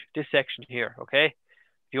wedge. This section here, okay?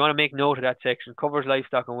 If you want to make note of that section, covers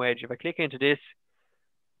livestock and wedge. If I click into this,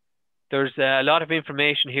 there's a lot of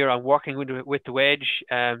information here on working with the wedge,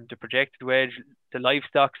 the projected wedge, the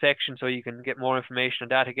livestock section, so you can get more information on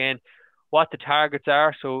that again. What the targets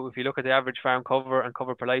are, so if you look at the average farm cover and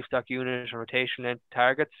cover per livestock unit and rotation length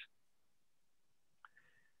targets.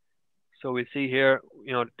 So we'll see here,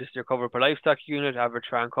 this is your cover per livestock unit, average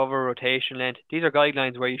farm cover, rotation length. These are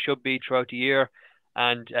guidelines where you should be throughout the year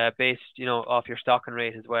and based, off your stocking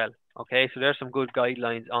rate as well. Okay, so there's some good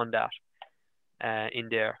guidelines on that in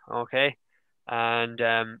there. Okay, and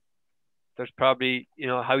there's probably,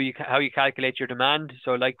 how you calculate your demand.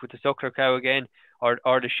 So like with the suckler cow again, or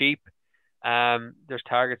the sheep, there's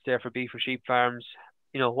targets there for beef or sheep farms.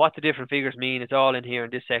 What the different figures mean, it's all in here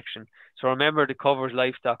in this section. So remember, the covers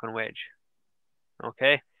livestock and wedge.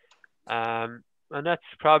 Okay, and that's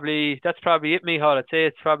probably it, Michal. I'd say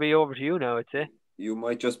it's probably over to you now. I'd say you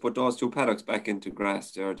might just put those 2 paddocks back into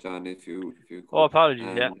grass there, John, if you could. Oh, apologies.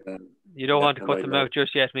 You don't want to cut them out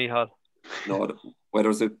just yet, Michal. No, the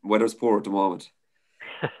weather's poor at the moment.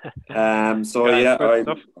 So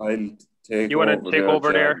I'll take. You want to take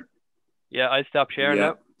over there? Yeah, I'll stop sharing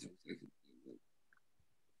now.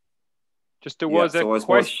 Just there was a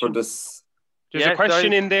question. For this, there's a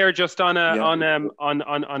question in there just on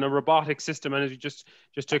a robotic system, and just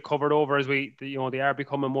to cover it over as they are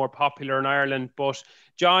becoming more popular in Ireland. But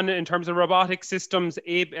John, in terms of robotic systems,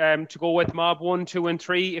 to go with Mob 1, 2, and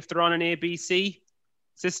 3, if they're on an ABC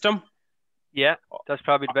system. Yeah, that's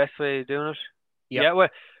probably the best way of doing it. Yep. Yeah, well,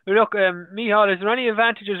 look, Michal, is there any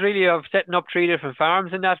advantages really of setting up 3 different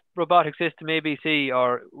farms in that robotic system ABC,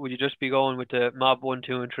 or would you just be going with the Mob 1,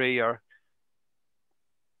 2, and 3, or?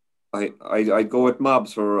 I'd go with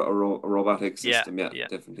mobs for a robotic system. Yeah,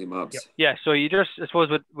 definitely mobs. Yeah, so you just, I suppose,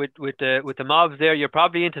 with the mobs there, you're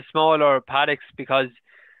probably into smaller paddocks because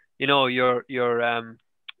you're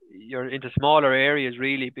into smaller areas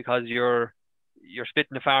really, because you're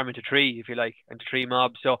splitting the farm into 3, if you like, into 3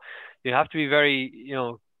 mobs. So you have to be very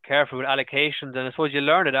careful with allocations, and I suppose you'll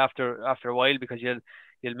learn it after a while, because you'll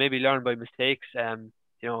maybe learn by mistakes.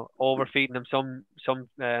 Overfeeding them some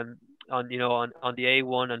on the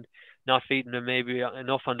A1 and not feeding them maybe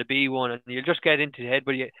enough on the B1, and you'll just get into the head.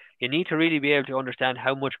 But you need to really be able to understand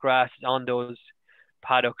how much grass is on those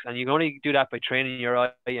paddocks, and you can only do that by training your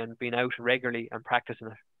eye and being out regularly and practicing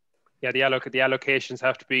it. Yeah, the allocations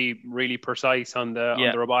have to be really precise on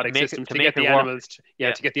the robotic system to get the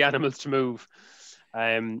animals to move.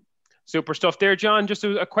 Super stuff there, John. Just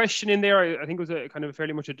a question in there. I think it was a kind of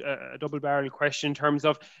fairly much a double-barrel question in terms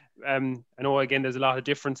of, I know again there's a lot of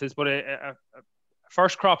differences, but a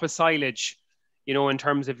first crop of silage, in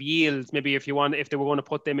terms of yields, maybe if they were going to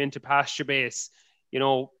put them into pasture base,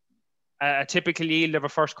 a typical yield of a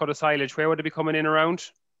first cut of silage, where would it be coming in around?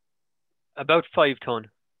 About 5 ton.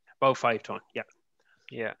 About 5 ton, yeah.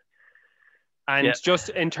 Yeah. And just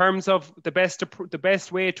in terms of the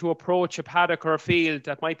best way to approach a paddock or a field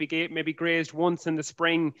that might be maybe grazed once in the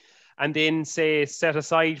spring, and then say set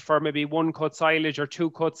aside for maybe 1 cut silage or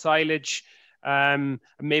 2 cut silage,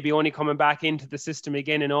 maybe only coming back into the system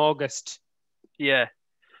again in August. Yeah,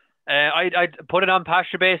 I'd put it on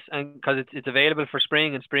PastureBase, and because it's available for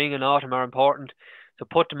spring and autumn are important. So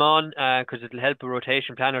put them on because it'll help the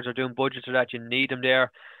rotation planners are doing budgets or that you need them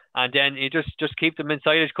there. And then you just keep them in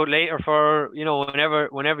silage cut later for,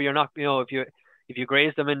 whenever you're not, if you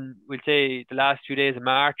graze them in, we'll say the last few days of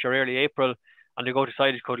March or early April, and they go to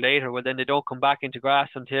silage cut later, well then they don't come back into grass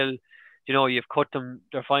until, you've cut them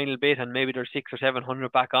their final bit, and maybe there's 600 or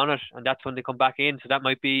 700 back on it, and that's when they come back in. So that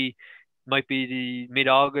might be the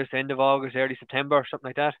mid-August, end of August, early September, something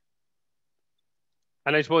like that.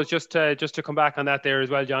 And I suppose just to come back on that there as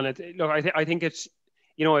well, John, I think it's,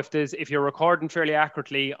 if you're recording fairly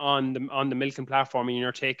accurately on the milking platform and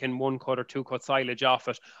you're taking 1 cut or 2 cut silage off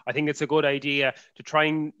it, I think it's a good idea to try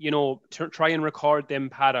and record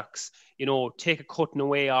them paddocks. Take a cutting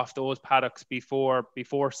away off those paddocks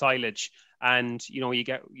before silage, and you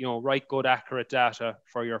get right good accurate data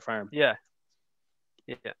for your farm. Yeah.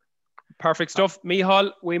 Perfect stuff,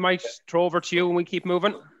 Michal. We might throw over to you and we keep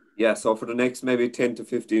moving. Yeah. So for the next maybe 10 to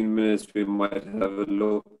 15 minutes, we might have a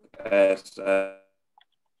look at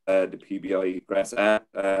the PBI Grass app.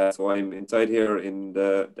 So I'm inside here in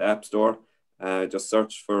the App Store. Just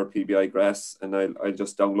search for PBI Grass and I'll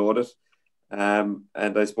just download it. And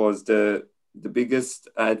I suppose the biggest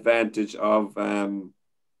advantage of the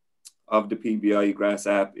PBI Grass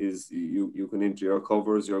app is you can enter your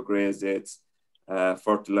covers, your graze dates,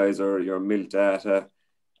 fertilizer, your milk data,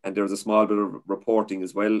 and there's a small bit of reporting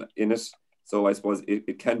as well in it. So I suppose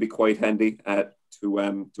it can be quite handy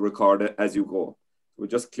to record it as you go. We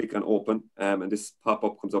just click on open, and this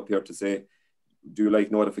pop-up comes up here to say, do you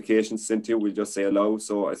like notifications sent to you? We'll just say allow.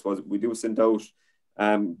 So I suppose we do send out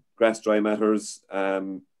grass dry matters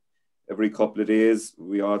every couple of days.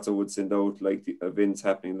 We also would send out like the events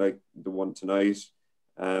happening, like the one tonight.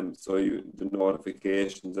 So the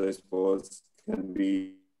notifications, I suppose, can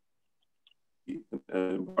be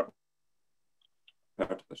an important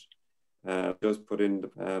part of it. Just put in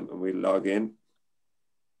and we log in.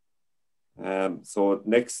 So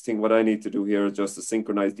next thing, what I need to do here is just to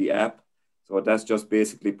synchronize the app. So that's just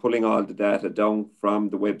basically pulling all the data down from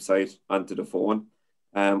the website onto the phone.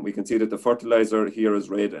 We can see that the fertilizer here is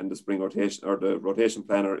red and the spring rotation or the rotation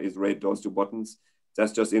planner is red, those two buttons.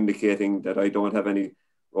 That's just indicating that I don't have any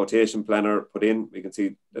rotation planner put in. We can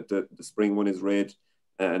see that the spring one is red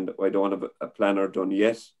and I don't have a planner done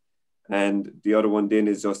yet. And the other one then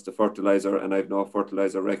is just the fertilizer and I have no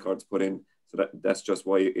fertilizer records put in. So that's just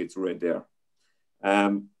why it's red there.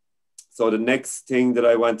 So the next thing that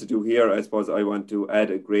I want to do here, I suppose I want to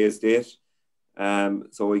add a graze date.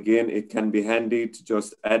 So again, it can be handy to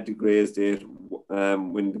just add the graze date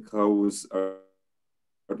when the cows or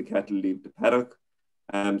the cattle leave the paddock.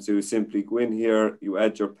 So you simply go in here, you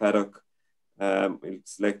add your paddock, we'll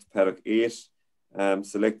select paddock 8,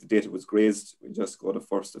 select the date it was grazed, we just go to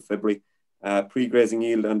 1st of February. Pre-grazing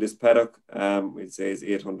yield on this paddock, we'll say is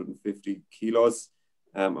 850 kilos,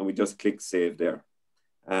 and we just click save there.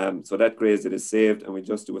 So that graze it is saved, and we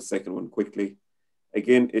just do a second one quickly.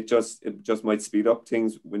 Again, it just might speed up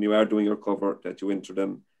things when you are doing your cover that you enter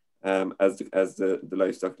them as the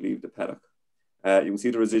livestock leave the paddock. You can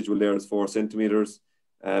see the residual there is 4 centimeters.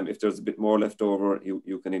 If there's a bit more left over,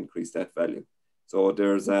 you can increase that value. So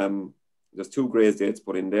there's 2 graze dates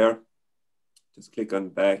put in there. Just click on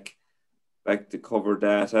back to cover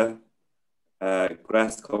data,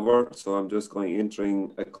 grass cover. So I'm just going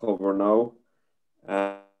entering a cover now.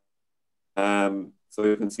 So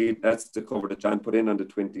you can see that's the cover that John put in on the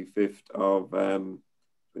 25th of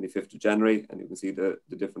January, and you can see the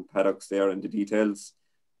different paddocks there and the details.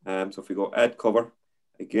 So if we go add cover,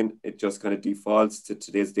 again, it just kind of defaults to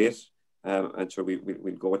today's date. And sure,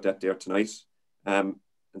 we'll go with that there tonight. And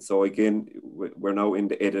so again, we're now in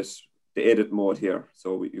the edit mode here.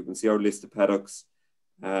 So you can see our list of paddocks.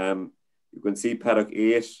 You can see paddock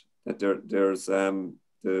 8 that there's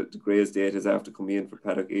the graze date is after coming in for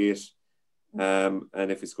paddock 8.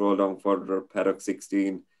 And if you scroll down further, paddock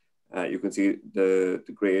 16, you can see the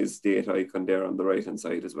graze date icon there on the right hand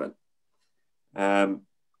side as well.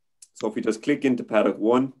 So if we just click into paddock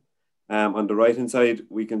 1, on the right hand side,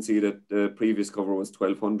 we can see that the previous cover was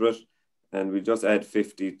 1200, and we just add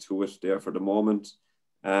 50 to it there for the moment.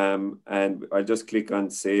 And I'll just click on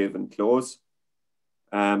save and close.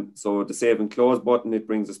 So the save and close button, it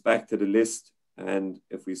brings us back to the list. And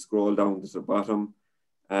if we scroll down to the bottom,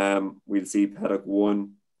 we'll see paddock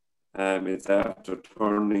 1. It's after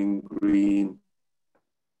turning green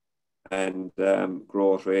and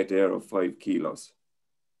growth rate there of 5 kilos.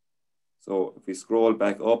 So if we scroll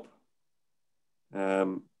back up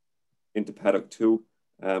into paddock 2,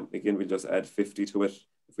 again, we'll just add 50 to it.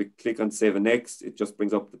 If we click on save and next, it just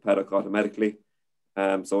brings up the paddock automatically.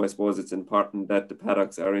 So I suppose it's important that the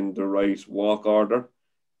paddocks are in the right walk order,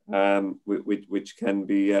 which can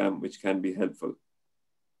be helpful.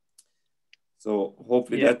 So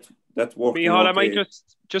hopefully that's working. Micheál, okay. I might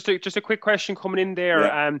just a quick question coming in there.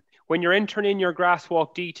 Yeah. When you're entering in your grass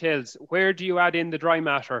walk details, where do you add in the dry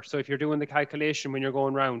matter? So if you're doing the calculation when you're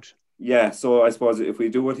going round. Yeah, so I suppose if we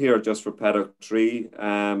do it here just for paddock 3,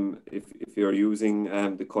 if you're using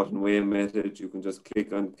the cut and weigh method, you can just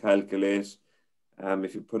click on calculate.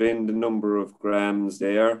 If you put in the number of grams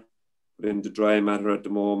there, put in the dry matter at the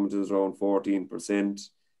moment is around 14%.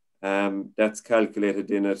 That's calculated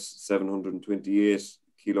in at 728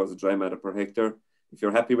 kilos of dry matter per hectare. If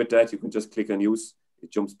you're happy with that, you can just click on use. It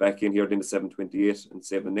jumps back in here into 728 and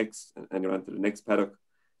save the next, and you're on to the next paddock.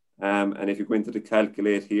 And if you go into the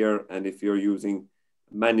calculate here, and if you're using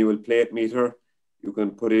a manual plate meter, you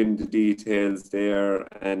can put in the details there,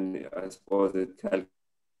 and I suppose it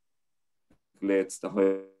calculates the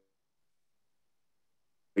height,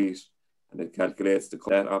 and it calculates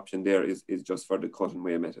that option there is just for the cut and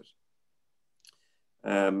weigh method.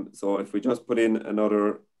 So if we just put in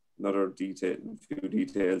another few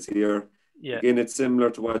details here, again, it's similar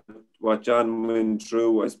to what John went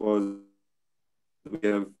through. I suppose we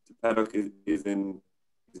have the paddock is in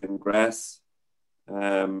grass.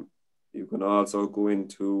 You can also go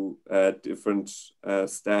into different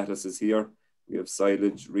statuses here. We have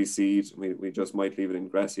silage, reseed. We just might leave it in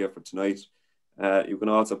grass here for tonight. You can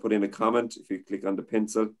also put in a comment if you click on the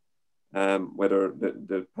pencil, whether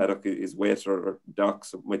the paddock is wet or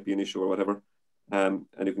docks, it might be an issue or whatever. And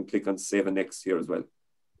you can click on save and next here as well.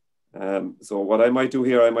 So what I might do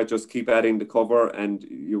here, I might just keep adding the cover, and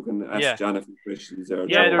you can ask John a few questions there.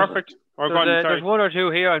 Yeah, perfect. There's one or two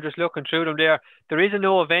here. I'm just looking through them there. There is a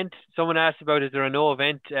no event. Someone asked about, is there a no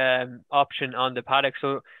event option on the paddock?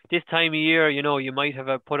 So this time of year, you know, you might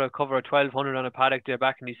have put a cover of 1,200 on a paddock there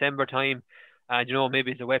back in December time. And, you know,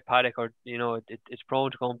 maybe it's a wet paddock, or, you know, it's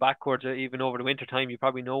prone to going backwards even over the winter time. You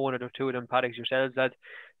probably know one or two of them paddocks yourselves, lads.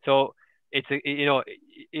 So it's you know,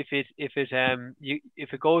 if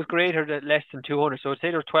it goes greater than less than 200, so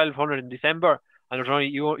say there's 1,200 in December, and there's only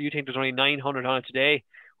you think there's only 900 on it today,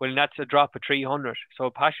 well, that's a drop of 300. So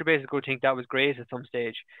PastureBase would think that was great at some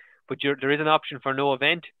stage, but there is an option for no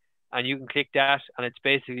event, and you can click that, and it's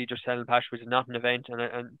basically just telling PastureBase it's not an event,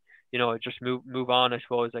 and you know, just move on, I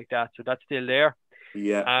suppose, like that. So that's still there.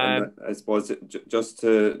 Yeah, and I suppose just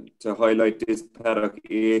to highlight this paddock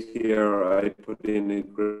 8 here, I put in a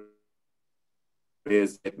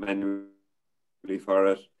grazed manually for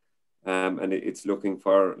it, and it's looking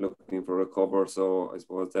for a cover. So I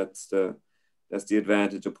suppose that's the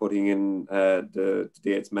advantage of putting in the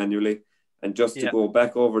dates manually. And just to go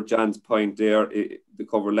back over John's point there, the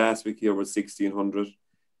cover last week here was 1,600.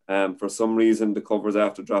 For some reason, the cover's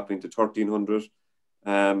after dropping to 1,300.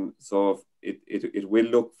 So it will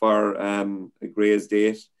look for a grazed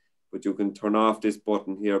date, but you can turn off this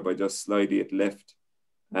button here by just sliding it left,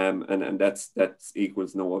 and that's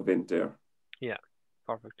equals no event there. Yeah,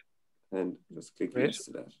 perfect. And just click yes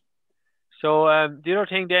to that. So the other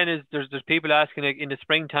thing then is there's people asking, like, in the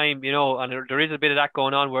springtime, you know, and there is a bit of that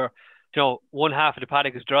going on where, you know, one half of the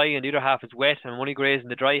paddock is dry and the other half is wet, and I'm only grazing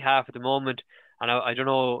the dry half at the moment. And I don't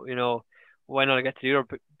know, you know, when I'll get to the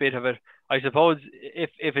other bit of it. I suppose if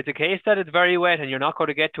it's a case that it's very wet and you're not going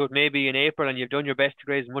to get to it maybe in April, and you've done your best to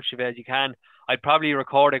graze as much of it as you can, I'd probably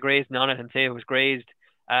record a grazing on it and say it was grazed.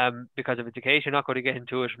 Because if it's a case you're not going to get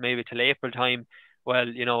into it maybe till April time, well,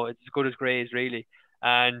 you know, it's as good as grazed, really.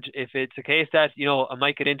 And if it's a case that, you know, I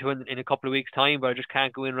might get into it in a couple of weeks' time, but I just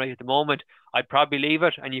can't go in right at the moment, I'd probably leave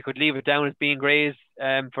it, and you could leave it down as being grazed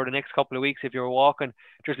for the next couple of weeks if you're walking.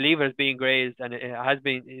 Just leave it as being grazed, and it has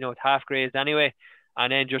been, you know, it's half grazed anyway,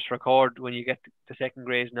 and then just record when you get the second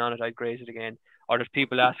grazing on it, I'd graze it again. Or there's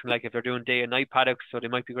people asking, like, if they're doing day and night paddocks, so they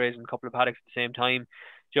might be grazing a couple of paddocks at the same time.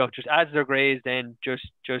 You know, just as they're grazed, then just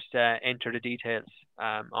enter the details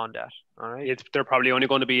on that. All right. They're probably only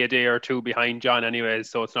going to be a day or two behind John anyways,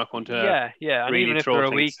 so it's not going to and really even if they're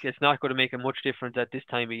things. a week, it's not going to make a much difference at this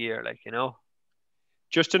time of year, like, you know.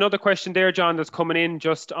 Just another question there, John, that's coming in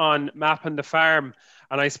just on mapping the farm.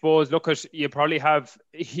 And I suppose, you probably have,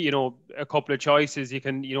 you know, a couple of choices. You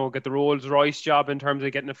can, you know, get the Rolls Royce job in terms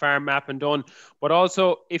of getting a farm mapping done. But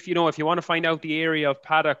also, if you want to find out the area of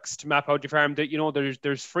paddocks to map out your farm, that, you know,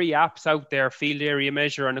 there's free apps out there, Field Area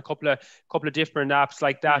Measure, and a couple of different apps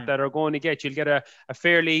like that that are going to you'll get a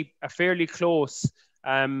fairly close,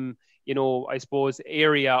 you know, I suppose,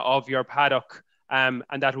 area of your paddock, and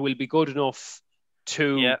that will be good enough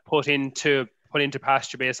to put into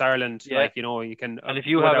PastureBase Ireland. Like, you know, you can. And if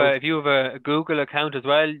you have a Google account as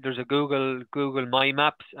well, there's a Google My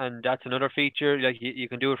Maps, and that's another feature. Like, you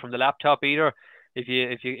can do it from the laptop either. If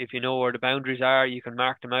you know where the boundaries are, you can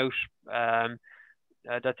mark them out.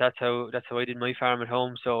 That's how I did my farm at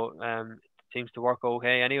home. So it seems to work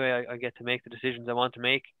okay. Anyway, I get to make the decisions I want to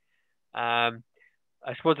make. I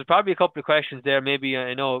suppose there's probably a couple of questions there. Maybe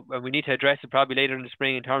I know we need to address it probably later in the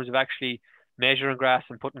spring in terms of actually measuring grass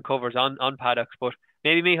and putting covers on paddocks. But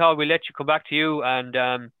maybe, Michal, we'll let you come back to you. And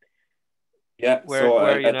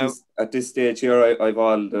at this stage here, I've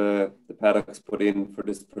all the paddocks put in for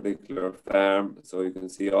this particular farm. So you can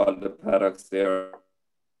see all the paddocks there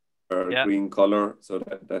are green colour. So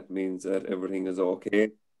that means that everything is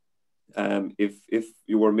okay. If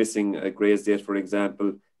you were missing a graze date, for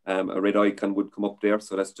example, a red icon would come up there.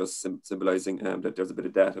 So that's just symbolising that there's a bit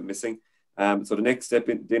of data missing. So the next step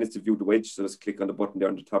then is to view the wedge. So just click on the button there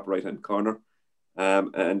in the top right hand corner,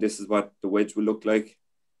 and this is what the wedge will look like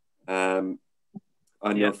on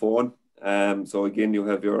your phone. So again, you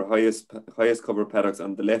have your highest cover paddocks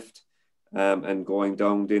on the left, and going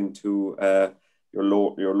down into your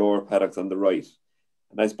lower paddocks on the right.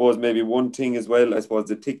 And I suppose maybe one thing as well, I suppose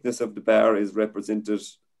the thickness of the bar is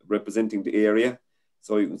representing the area.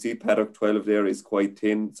 So you can see paddock 12 there is quite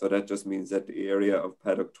thin. So that just means that the area of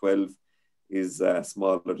paddock 12 is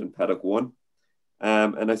smaller than paddock 1.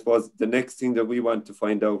 And I suppose the next thing that we want to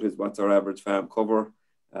find out is what's our average farm cover,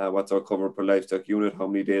 what's our cover per livestock unit, how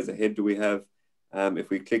many days ahead do we have. If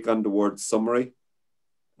we click on the word summary,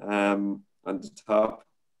 on the top.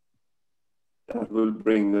 That will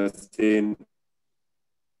bring us into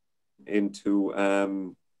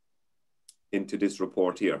this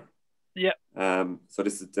report here. Yeah. So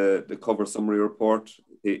this is the cover summary report.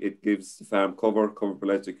 It gives the farm cover per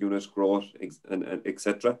livestock unit, growth, and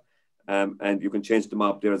etc. And you can change the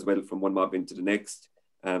mob there as well from one mob into the next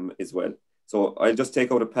as well. So I'll just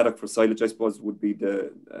take out a paddock for silage, I suppose, would be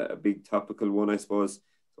the big topical one, I suppose.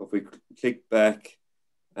 So if we click back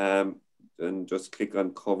and just click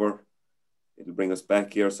on cover, it'll bring us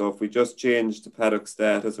back here. So if we just change the paddock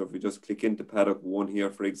status, or if we just click into paddock 1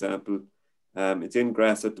 here, for example, it's in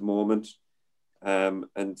grass at the moment,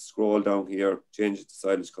 and scroll down here, change it to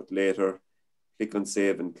silage cut later, click on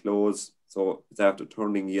save and close. So it's after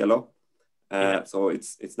turning yellow. So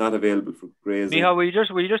it's not available for grazing. Michal, will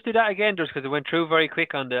you just do that again, just because it went through very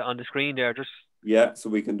quick on the screen there? Just yeah, so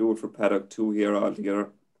we can do it for paddock 2 here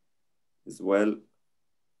altogether as well.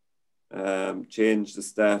 Change the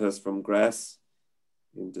status from grass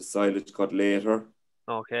into silage cut later.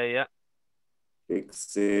 Okay, yeah. Click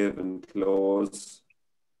save and close.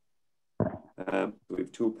 We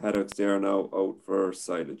have 2 paddocks there now out for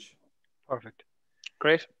silage. Perfect.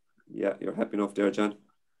 Great. Yeah, you're happy enough there, John?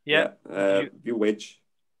 Yeah. View wedge.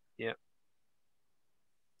 Yeah.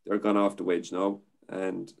 They're gone off the wedge now,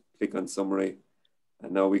 and click on summary.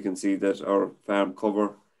 And now we can see that our farm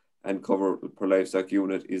cover and cover per livestock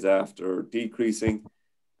unit is after decreasing,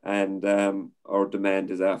 and our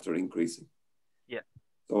demand is after increasing. Yeah.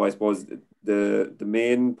 So I suppose the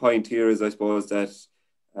main point here is, I suppose, that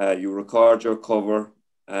you record your cover,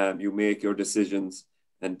 you make your decisions,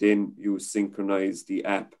 and then you synchronize the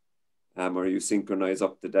app, or you synchronize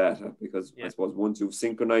up the data, because I suppose once you've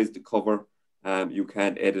synchronized the cover, you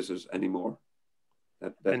can't edit it anymore.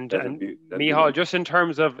 Michal, just in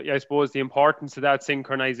terms of, I suppose, the importance of that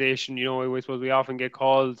synchronization, you know, I suppose we often get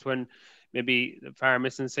calls when maybe the farm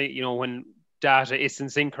isn't, you know, when data isn't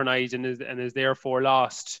synchronized and is therefore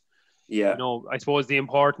lost. Yeah. You know, I suppose the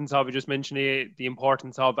importance of, I just mentioned the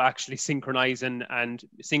importance of actually synchronizing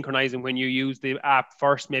when you use the app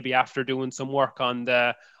first, maybe after doing some work on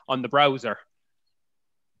the browser.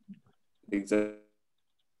 Exactly,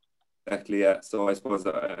 yeah. So I suppose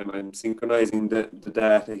I'm synchronizing the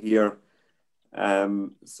data here.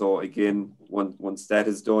 So again, once that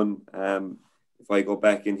is done, if I go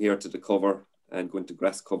back in here to the cover and go into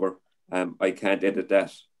grass cover, I can't edit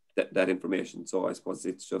that information. So I suppose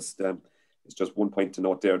it's just one point to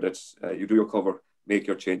note there, that you do your cover, make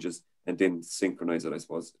your changes, and then synchronize it. I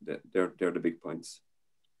suppose they're the big points.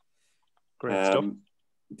 Great stuff.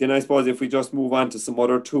 Then I suppose if we just move on to some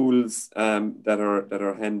other tools that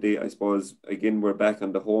are handy, I suppose again we're back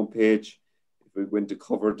on the home page. If we go into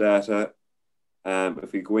cover data,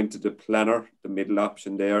 if we go into the planner, the middle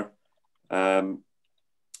option there, and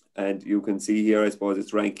you can see here, I suppose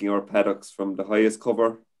it's ranking our paddocks from the highest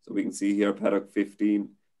cover. So we can see here paddock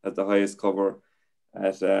 15 has the highest cover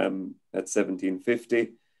at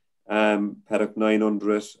 1750, paddock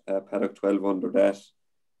 900, paddock 1200 at,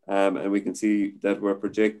 and we can see that we're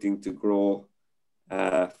projecting to grow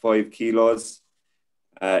 5 kilos.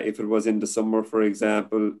 If it was in the summer, for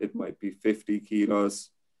example, it might be 50 kilos.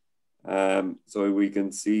 So we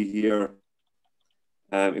can see here,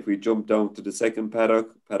 if we jump down to the second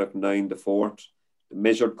paddock 9, the fourth, the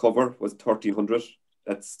measured cover was 1300.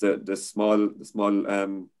 That's the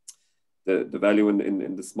value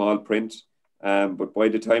in the small print. But by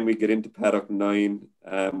the time we get into paddock 9,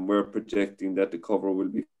 we're projecting that the cover will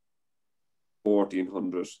be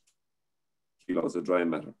 1400 kilos of dry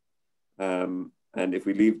matter. And if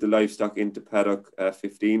we leave the livestock into paddock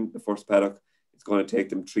 15, the first paddock, it's going to take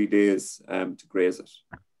them 3 days to graze it.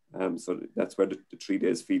 So that's where the 3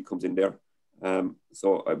 days feed comes in there.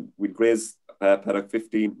 So we'll graze paddock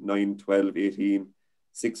 15, 9, 12, 18,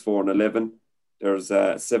 6, 4, and 11. There's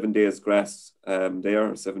 7 days grass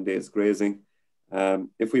there, 7 days grazing.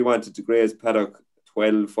 If we wanted to graze paddock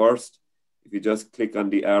 12 first, if you just click on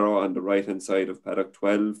the arrow on the right-hand side of paddock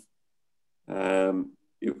 12,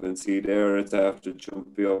 you can see there it's after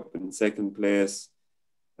jumping up in second place,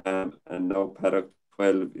 and now paddock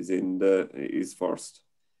 12 is first.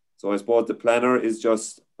 So I suppose the planner is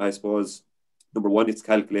just, I suppose, number one, it's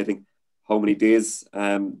calculating how many days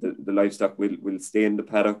the livestock will stay in the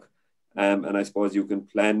paddock. And I suppose you can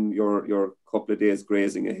plan your couple of days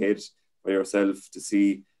grazing ahead for yourself to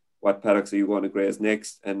see what paddocks are you going to graze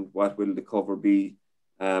next, and what will the cover be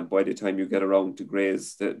by the time you get around to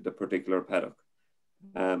graze the particular paddock.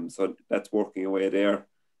 So that's working away there.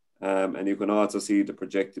 And you can also see the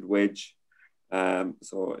projected wedge.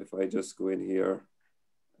 So if I just go in here,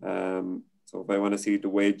 so if I want to see the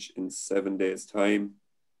wedge in 7 days' time,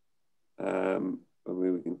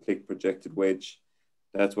 we can click projected wedge.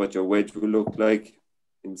 That's what your wedge will look like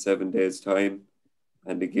in 7 days' time.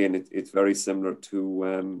 And again, it's very similar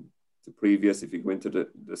to previous. If you go into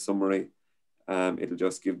the summary, it'll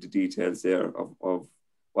just give the details there of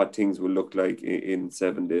what things will look like in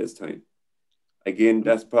 7 days' time. Again,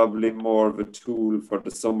 that's probably more of a tool for the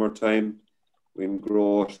summertime when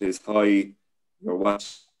growth is high. You're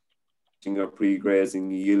watching your pre-grazing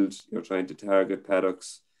yield. You're trying to target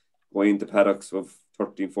paddocks, going to paddocks of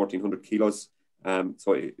 1,400 kilos.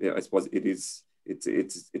 So I suppose it's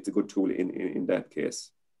a good tool in that case.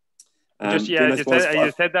 You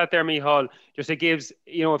said that there, Micheál. Just it gives,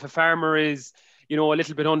 if a farmer is, a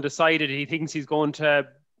little bit undecided, he thinks he's going to,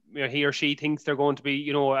 he or she thinks they're going to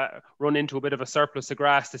be, run into a bit of a surplus of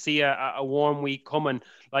grass, to see a warm week coming,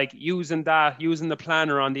 like using the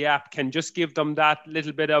planner on the app can just give them that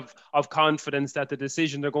little bit of confidence that the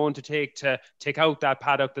decision they're going to take out that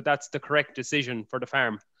paddock, that's the correct decision for the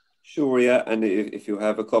farm. Sure, yeah. And if you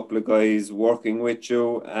have a couple of guys working with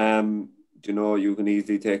you, you can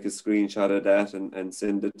easily take a screenshot of that and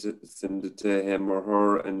send it to him or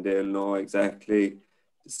her, and they'll know exactly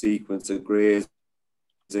the sequence of grazing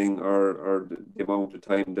or the amount of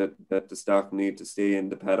time that the stock need to stay in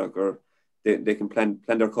the paddock, or they can plan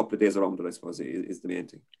their couple of days around it, I suppose, is the main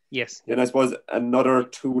thing. Yes. And I suppose another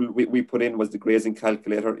tool we put in was the grazing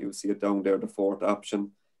calculator. You'll see it down there, the fourth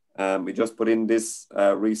option. We just put in this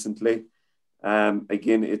recently.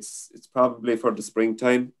 Again, it's probably for the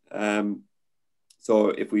springtime. So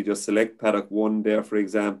if we just select paddock 1 there, for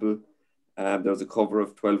example, there's a cover of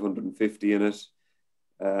 1,250 in it.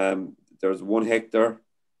 There's 1 hectare.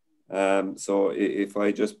 So if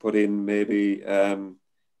I just put in maybe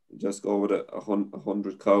just go with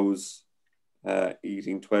 100 cows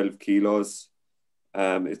eating 12 kilos,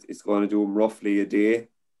 it's going to do them roughly a day.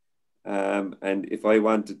 And if I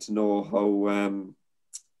wanted to know how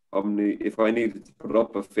many, if I needed to put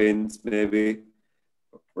up a fence maybe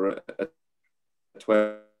for a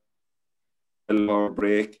 12-hour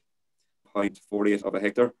break, 0.48 of a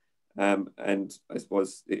hectare, and I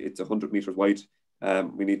suppose it's 100 meters wide,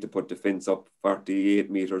 we need to put the fence up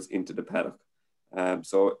 48 meters into the paddock.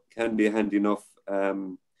 So it can be a handy enough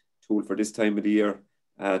tool for this time of the year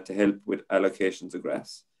to help with allocations of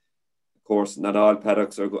grass. Of course, not all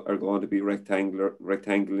paddocks are going to be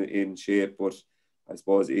rectangular in shape, but I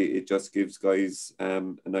suppose it just gives guys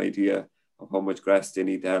an idea of how much grass they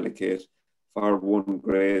need to allocate for one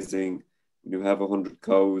grazing. When you have 100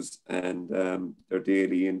 cows and their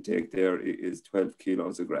daily intake there is 12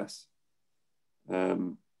 kilos of grass.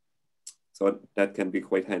 So that can be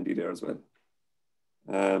quite handy there as well.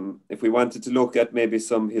 If we wanted to look at maybe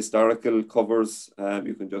some historical covers,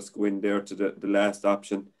 you can just go in there to the last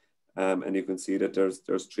option, and you can see that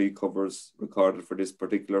there's 3 covers recorded for this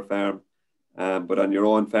particular farm. But on your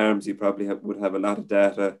own farms, you probably would have a lot of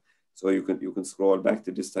data, so you can scroll back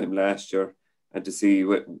to this time last year and to see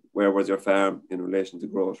where was your farm in relation to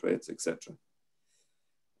growth rates, etc.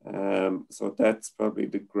 So that's probably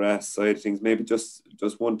the grass side of things. Maybe just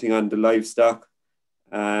one thing on the livestock.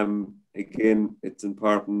 Again, it's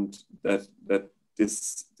important that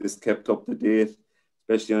this kept up to date,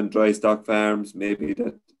 especially on dry stock farms. Maybe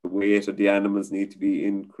that the weight of the animals need to be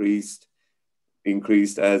increased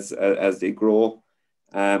as they grow.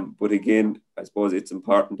 But again, I suppose it's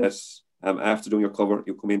important that after doing your cover,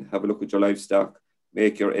 you come in, have a look at your livestock,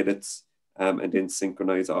 make your edits, and then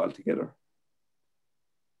synchronize all together.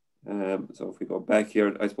 So if we go back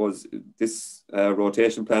here, I suppose this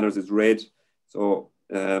rotation planners is red. So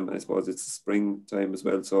I suppose it's springtime as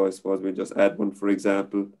well. So I suppose we'll just add one, for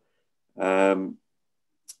example.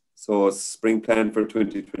 So spring plan for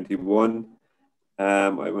 2021.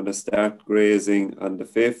 I want to start grazing on the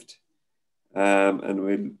 5th.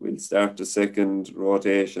 And we'll start the second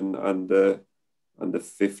rotation on the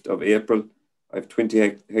 5th of April. I have 20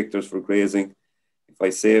 hectares for grazing. If I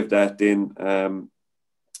save that in,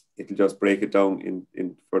 it'll just break it down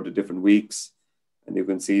in for the different weeks. And you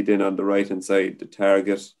can see then on the right hand side, the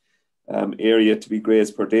target area to be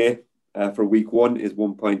grazed per day for week 1 is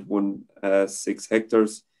 1.16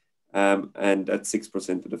 hectares, and that's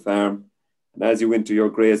 6% of the farm. And as you enter your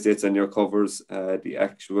graze dates and your covers, the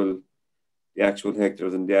actual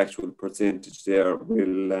hectares and the actual percentage there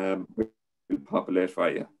will populate for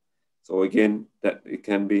you. So again, that it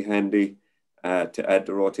can be handy to add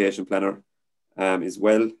the rotation planner as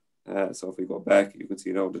well. So if we go back, you can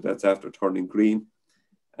see now that that's after turning green.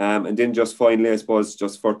 And then just finally, I suppose,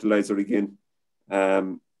 just fertilizer again.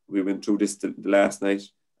 We went through this the last night.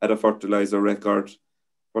 Add a fertilizer record.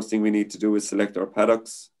 First thing we need to do is select our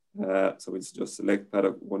paddocks. So it's just select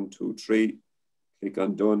paddock 1, 2, 3. Click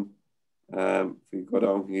on done. If we go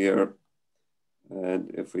down here, and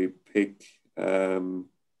if we pick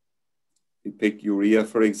urea,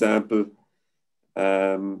 for example,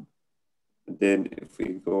 and then if we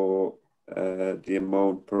go the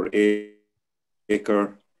amount per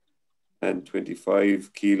acre and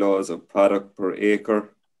 25 kilos of product per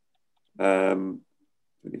acre,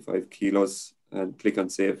 25 kilos, and click on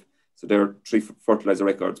save. So there are 3 fertilizer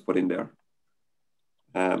records put in there.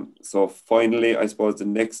 So finally, I suppose the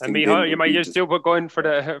next thing. And Michal, you might just do going for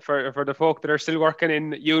the folk that are still working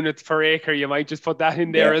in units per acre. You might just put that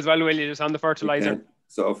in there as well, will you? Just on the fertilizer.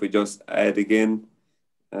 So if we just add again,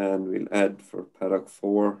 and we'll add for paddock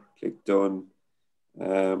 4, click done.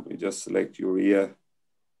 We just select urea.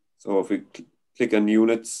 So if we click on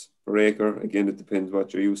units per acre, again, it depends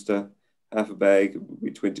what you're used to. Half a bag would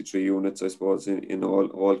be 23 units, I suppose, in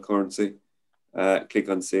all currency. Click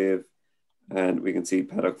on save, and we can see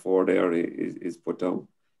paddock 4 there is put down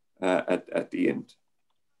at the end.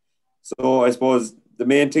 So I suppose the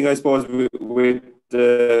main thing, I suppose, with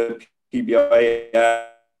the PBI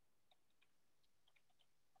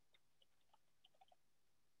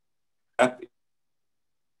app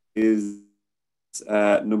is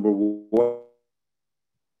number 1.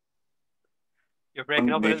 You're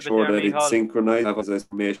breaking up a make little sure bit there, that Michal. it's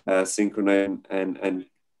synchronized, synchronized and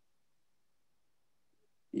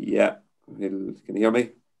yeah. Can you hear me?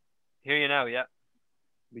 Hear you now, yeah.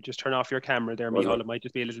 We just turn off your camera there, Michal. It might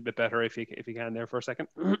just be a little bit better if you can there for a second.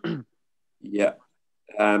 Yeah.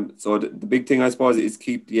 So the big thing, I suppose, is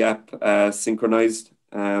keep the app synchronized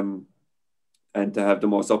and to have the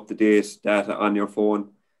most up-to-date data on your phone.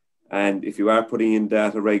 And if you are putting in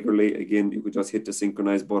data regularly, again, you could just hit the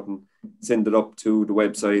synchronize button, send it up to the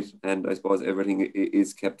website, and I suppose everything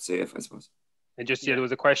is kept safe, I suppose. And just there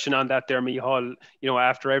was a question on that there, Michal.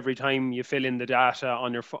 After every time you fill in the data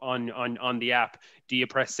on your on the app, do you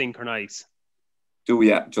press synchronize?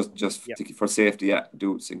 Just for safety,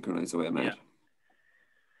 do synchronize away, man.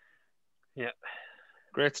 Yeah.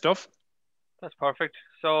 Great stuff. That's perfect.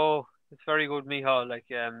 So it's very good, Michal.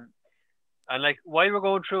 And while we're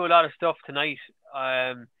going through a lot of stuff tonight,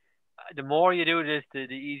 the more you do this, the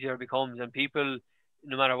easier it becomes. And people,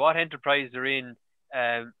 no matter what enterprise they're in,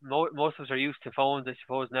 most of us are used to phones, I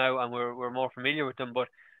suppose, now, and we're more familiar with them. But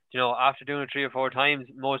after doing it 3 or 4 times,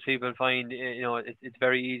 most people find it's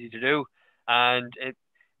very easy to do. And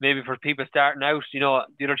maybe for people starting out, the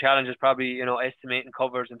other challenge is probably estimating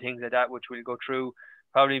covers and things like that, which we'll go through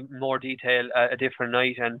probably more detail a different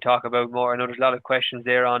night and talk about more. I know there's a lot of questions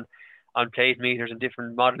there on plate meters and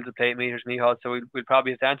different models of plate meters, Michal. So we'll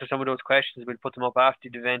probably have to answer some of those questions. We'll put them up after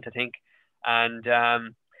the event, I think. And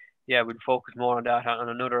we'll focus more on that on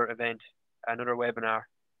another event, another webinar.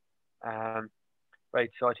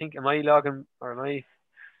 Right, so I think, am I logging, or am I?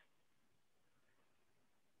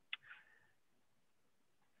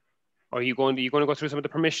 Are you going to go through some of the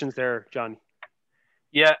permissions there, John?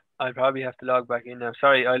 Yeah, I'll probably have to log back in now.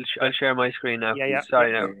 Sorry, I'll share my screen now. Yeah.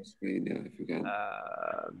 Sorry now. Screen, if you can.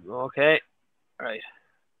 Okay, right.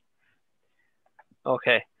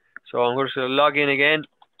 Okay, so I'm going to log in again.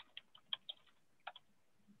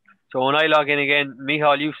 So when I log in again,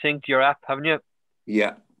 Michal, you've synced your app, haven't you?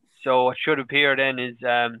 Yeah. So what should appear then is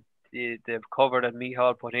the cover that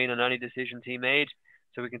Michal put in and any decisions he made.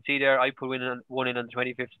 So we can see there, I put one in on the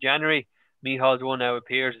 25th of January. Michal's one now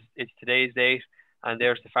appears. It's today's date, and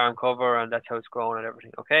there's the farm cover, and that's how it's grown and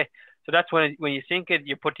everything. Okay, so that's when you sync it,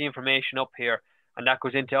 you put the information up here, and that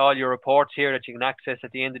goes into all your reports here that you can access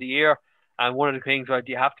at the end of the year. And one of the things, right,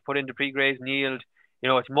 you have to put in the pre-grazing yield.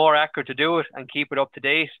 It's more accurate to do it and keep it up to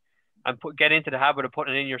date, and get into the habit of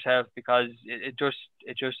putting it in yourself, because it's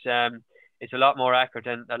a lot more accurate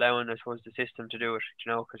than allowing, I suppose, the system to do it,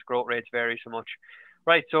 because growth rates vary so much.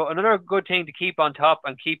 Right, so another good thing to keep on top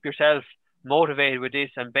and keep yourself motivated with this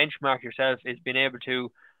and benchmark yourself is being able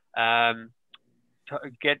to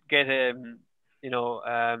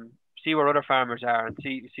see where other farmers are and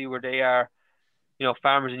see where they are,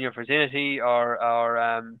 farmers in your vicinity or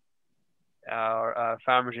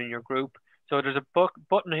farmers in your group. So there's a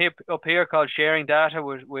button up here called sharing data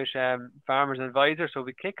with farmers and advisors. So if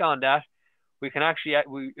we click on that, we can actually,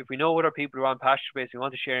 if we know other people who are on PastureBase, we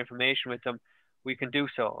want to share information with them, we can do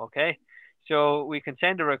so. Okay, so we can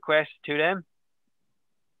send a request to them.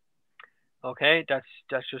 Okay, that's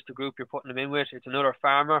just the group you're putting them in with. It's another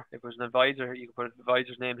farmer. If it was an advisor, you can put an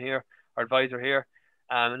advisor's name here, or advisor here.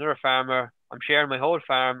 Another farmer. I'm sharing my whole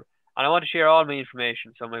farm, and I want to share all my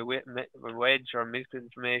information. So my wedge or milk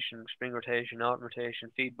information, spring rotation, autumn rotation,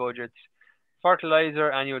 feed budgets,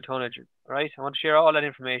 fertilizer, annual tonnage. Right, I want to share all that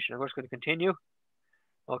information. I'm just going to continue.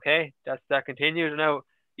 Okay, that continues. Now,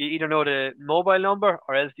 you either know the mobile number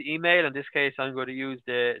or else the email. In this case, I'm going to use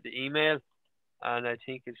the email, and I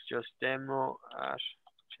think it's just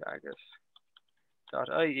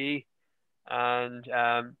demo@teagasc.ie, and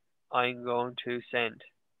I'm going to send.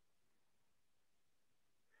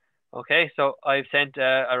 Okay, so I've sent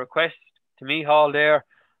a request to Mihal there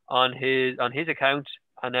on his account,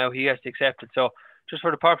 and now he has to accept it. So just for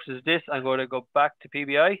the purposes of this, I'm going to go back to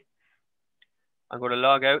PBI. I'm going to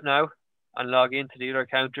log out now and log into the other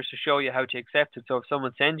account just to show you how to accept it. So if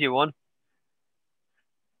someone sends you one,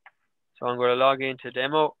 so I'm going to log into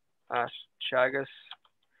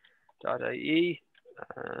demo@teagasc.ie,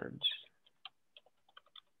 and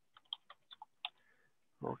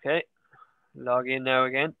okay, log in now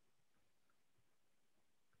again.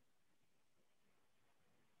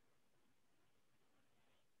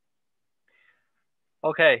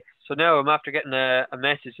 Okay, so now I'm after getting a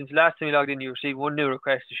message. Since the last time you logged in, you received one new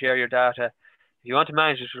request to share your data. If you want to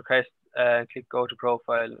manage this request, click go to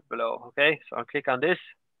profile below. Okay, so I'll click on this.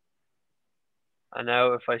 And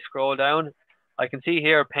now if I scroll down, I can see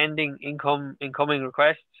here pending incoming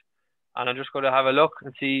requests. And I'm just going to have a look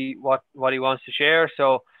and see what he wants to share.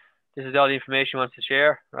 So this is all the information he wants to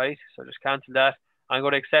share, right? So just cancel that. I'm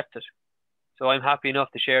going to accept it. So I'm happy enough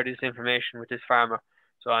to share this information with this farmer.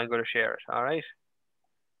 So I'm going to share it, all right?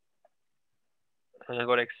 And I'm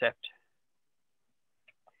going to accept.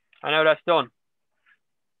 And now that's done.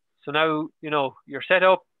 So now, you know, you're set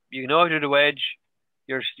up, you know how to do the wedge,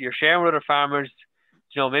 you're sharing with other farmers,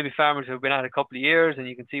 you know, maybe farmers who've been at a couple of years, and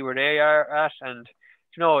you can see where they are at, and,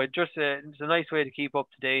 you know, it's a nice way to keep up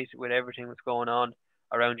to date with everything that's going on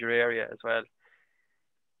around your area as well.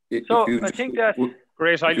 So I think that's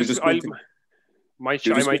great. I might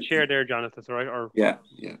share there, Jonathan, all right? Or yeah.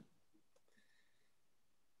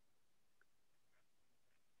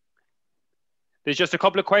 There's just a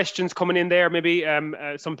couple of questions coming in there. Maybe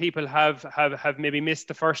some people have maybe missed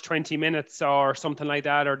the first 20 minutes or something like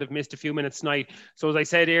that, or they've missed a few minutes tonight. So as I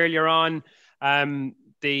said earlier on,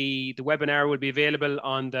 the webinar will be available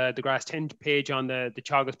on the Grass 10 page on the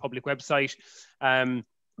Teagasc public website.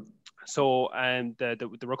 So the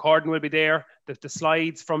recording will be there, the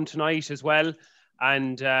slides from tonight as well,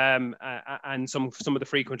 and some of the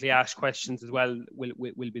frequently asked questions as well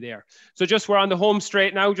will be there. So just we're on the home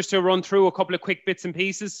straight now, just to run through a couple of quick bits and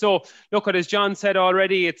pieces. So look, as John said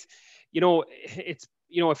already, if you're new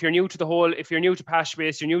to if you're new to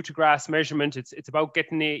PastureBase, you're new to grass measurement, it's about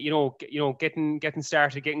getting getting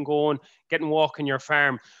started, getting going, getting walking your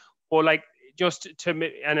farm. But like just to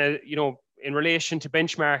in relation to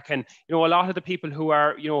benchmarking, a lot of the people who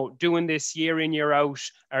are, doing this year in, year out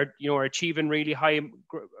are achieving really high,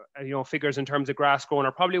 figures in terms of grass growing,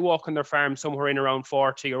 are probably walking their farm somewhere in around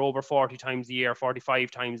 40 or over 40 times a year, 45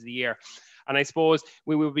 times a year. And I suppose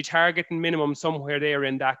we will be targeting minimum somewhere there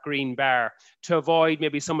in that green bar to avoid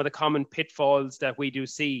maybe some of the common pitfalls that we do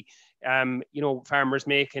see, farmers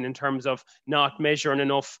making in terms of not measuring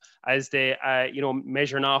enough as they,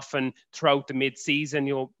 measuring often throughout the mid-season.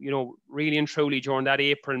 Really and truly during that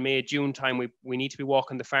April, May, June time, we need to be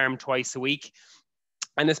walking the farm twice a week.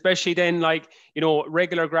 And especially then,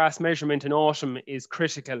 regular grass measurement in autumn is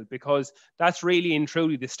critical, because that's really and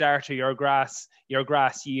truly the start of your grass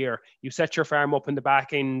year. You set your farm up in the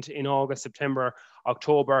back end in August, September,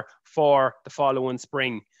 October for the following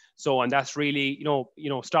spring. So, and that's really,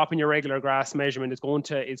 stopping your regular grass measurement is going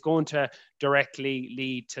to directly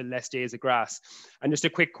lead to less days of grass. And just a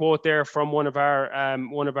quick quote there from one of our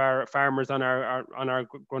farmers on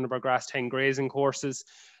one of our Grass 10 grazing courses.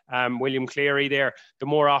 William Cleary there: the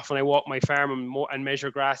more often I walk my farm and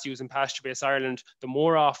measure grass using PastureBase Ireland, the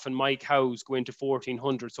more often my cows go into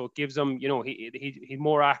 1400. So it gives them, he's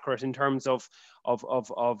more accurate in terms of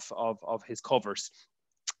his covers.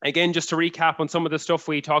 Again, just to recap on some of the stuff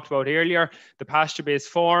we talked about earlier, the PastureBase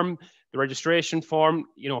form, the registration form,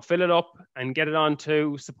 fill it up and get it on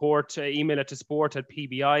to support, email it to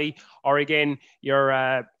support@pbi, or again,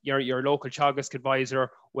 your local Teagasc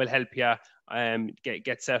advisor will help you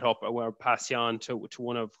get set up, or pass you on to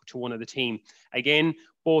one of the team. Again,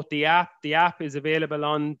 both the app is available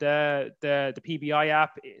on the PBI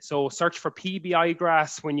app. So search for PBI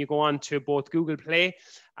Grass when you go on to both Google Play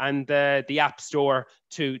and the App Store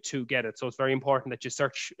to get it. So it's very important that you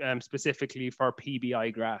search specifically for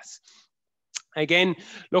PBI Grass. Again,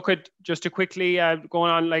 look at just to quickly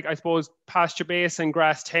going on, I suppose PastureBase and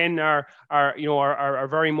Grass 10 are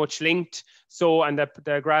very much linked. So, and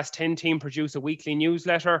the Grass 10 team produce a weekly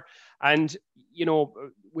newsletter, And, you know,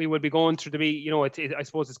 we will be going through I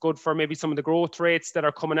suppose it's good for maybe some of the growth rates that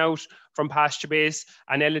are coming out from PastureBase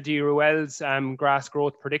and Elodie Ruel's grass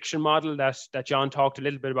growth prediction model that John talked a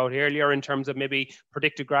little bit about earlier, in terms of maybe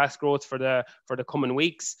predicted grass growth for the coming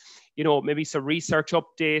weeks. You know, maybe some research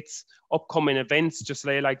updates, upcoming events, just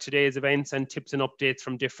like today's events, and tips and updates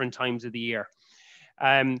from different times of the year.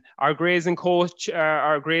 Our grazing coach,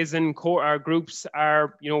 our groups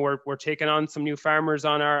are, you know, we're taking on some new farmers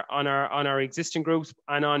on our existing groups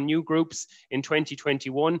and on new groups in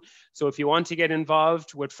 2021. So if you want to get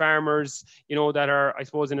involved with farmers, you know, that are, I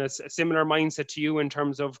suppose, in a similar mindset to you in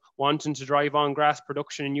terms of wanting to drive on grass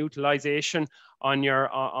production and utilization on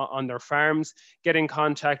their farms, get in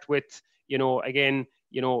contact with, you know, again,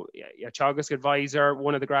 you know, a Teagasc advisor,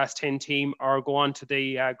 one of the Grass 10 team, or go on to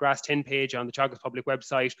the Grass 10 page on the Teagasc public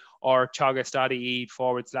website, or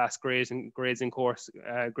teagasc.ie/grazing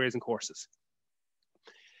courses.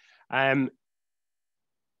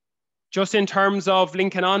 Just in terms of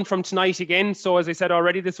linking on from tonight again, so as I said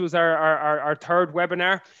already, this was our third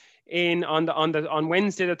webinar on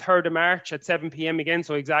Wednesday, the 3rd of March at 7 p.m. again.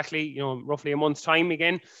 So exactly, you know, roughly a month's time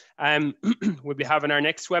again. We'll be having our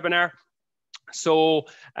next webinar. So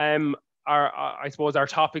I suppose our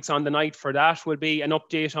topics on the night for that will be an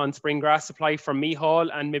update on spring grass supply from Micheál,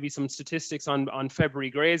 and maybe some statistics on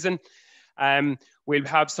February grazing. We'll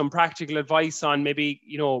have some practical advice on maybe,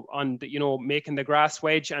 you know, making the grass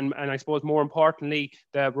wedge, and I suppose more importantly,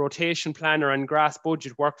 the rotation planner and grass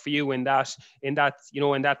budget work for you in that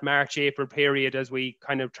March, April period, as we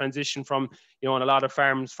kind of transition from, you know, on a lot of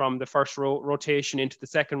farms, from the first rotation into the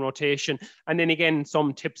second rotation. And then again,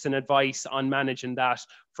 some tips and advice on managing that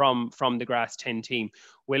from the Grass 10 team.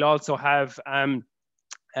 We'll also have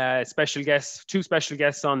two special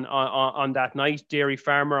guests on that night: dairy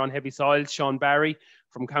farmer on heavy soils, Sean Barry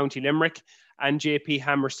from County Limerick, and JP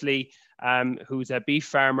Hammersley, who's a beef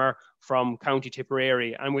farmer from County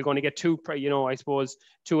Tipperary. And we're going to get two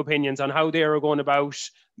opinions on how they are going about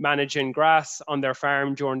managing grass on their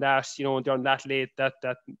farm during that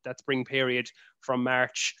spring period from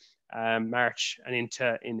March and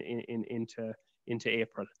into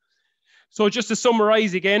April. So just to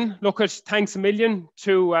summarise again, thanks a million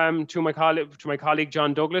to my colleague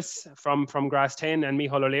John Douglas from Grass 10, and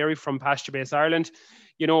Micheál O'Leary from PastureBase Ireland.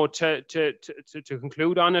 You know, to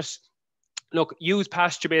conclude on it, look, use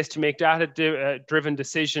PastureBase to make data-driven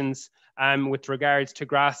decisions with regards to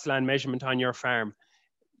grassland measurement on your farm.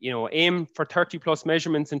 You know, aim for 30+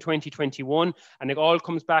 measurements in 2021, and it all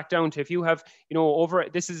comes back down to, if you have, you know,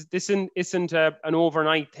 this isn't an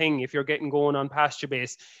overnight thing. If you're getting going on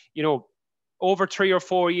PastureBase, you know, over 3 or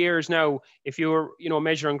 4 years now, if you're, you know,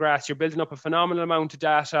 measuring grass, you're building up a phenomenal amount of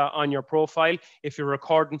data on your profile. If you're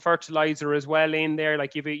recording fertilizer as well in there,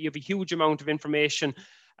 like you have a huge amount of information,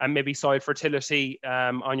 and maybe soil fertility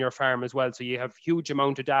on your farm as well. So you have huge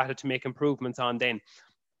amount of data to make improvements on then.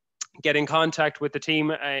 Get in contact with the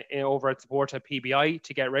team over at support at PBI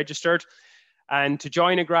to get registered, and to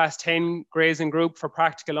join a Grass 10 grazing group for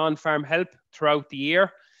practical on-farm help throughout the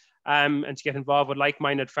year. And to get involved with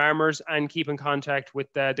like-minded farmers, and keep in contact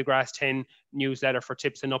with the Grass 10 newsletter for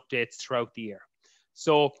tips and updates throughout the year.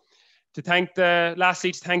 So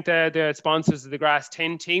lastly, to thank the sponsors of the Grass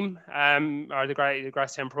 10 team, or the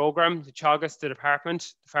Grass 10 program: the Teagasc, the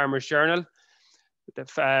department, the Farmers Journal, the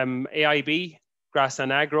AIB,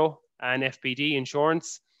 Grassland Agro, and FBD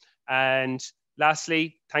Insurance. And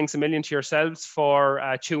lastly, thanks a million to yourselves for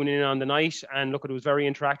tuning in on the night. And look, it was very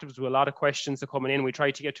interactive. There were a lot of questions that are coming in. We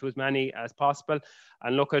tried to get to as many as possible.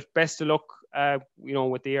 And look, best of luck, you know,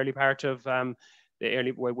 with the early part of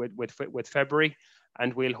with February.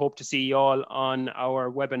 And we'll hope to see you all on our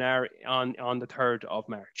webinar on the 3rd of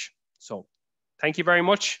March. So thank you very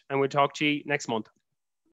much, and we'll talk to you next month.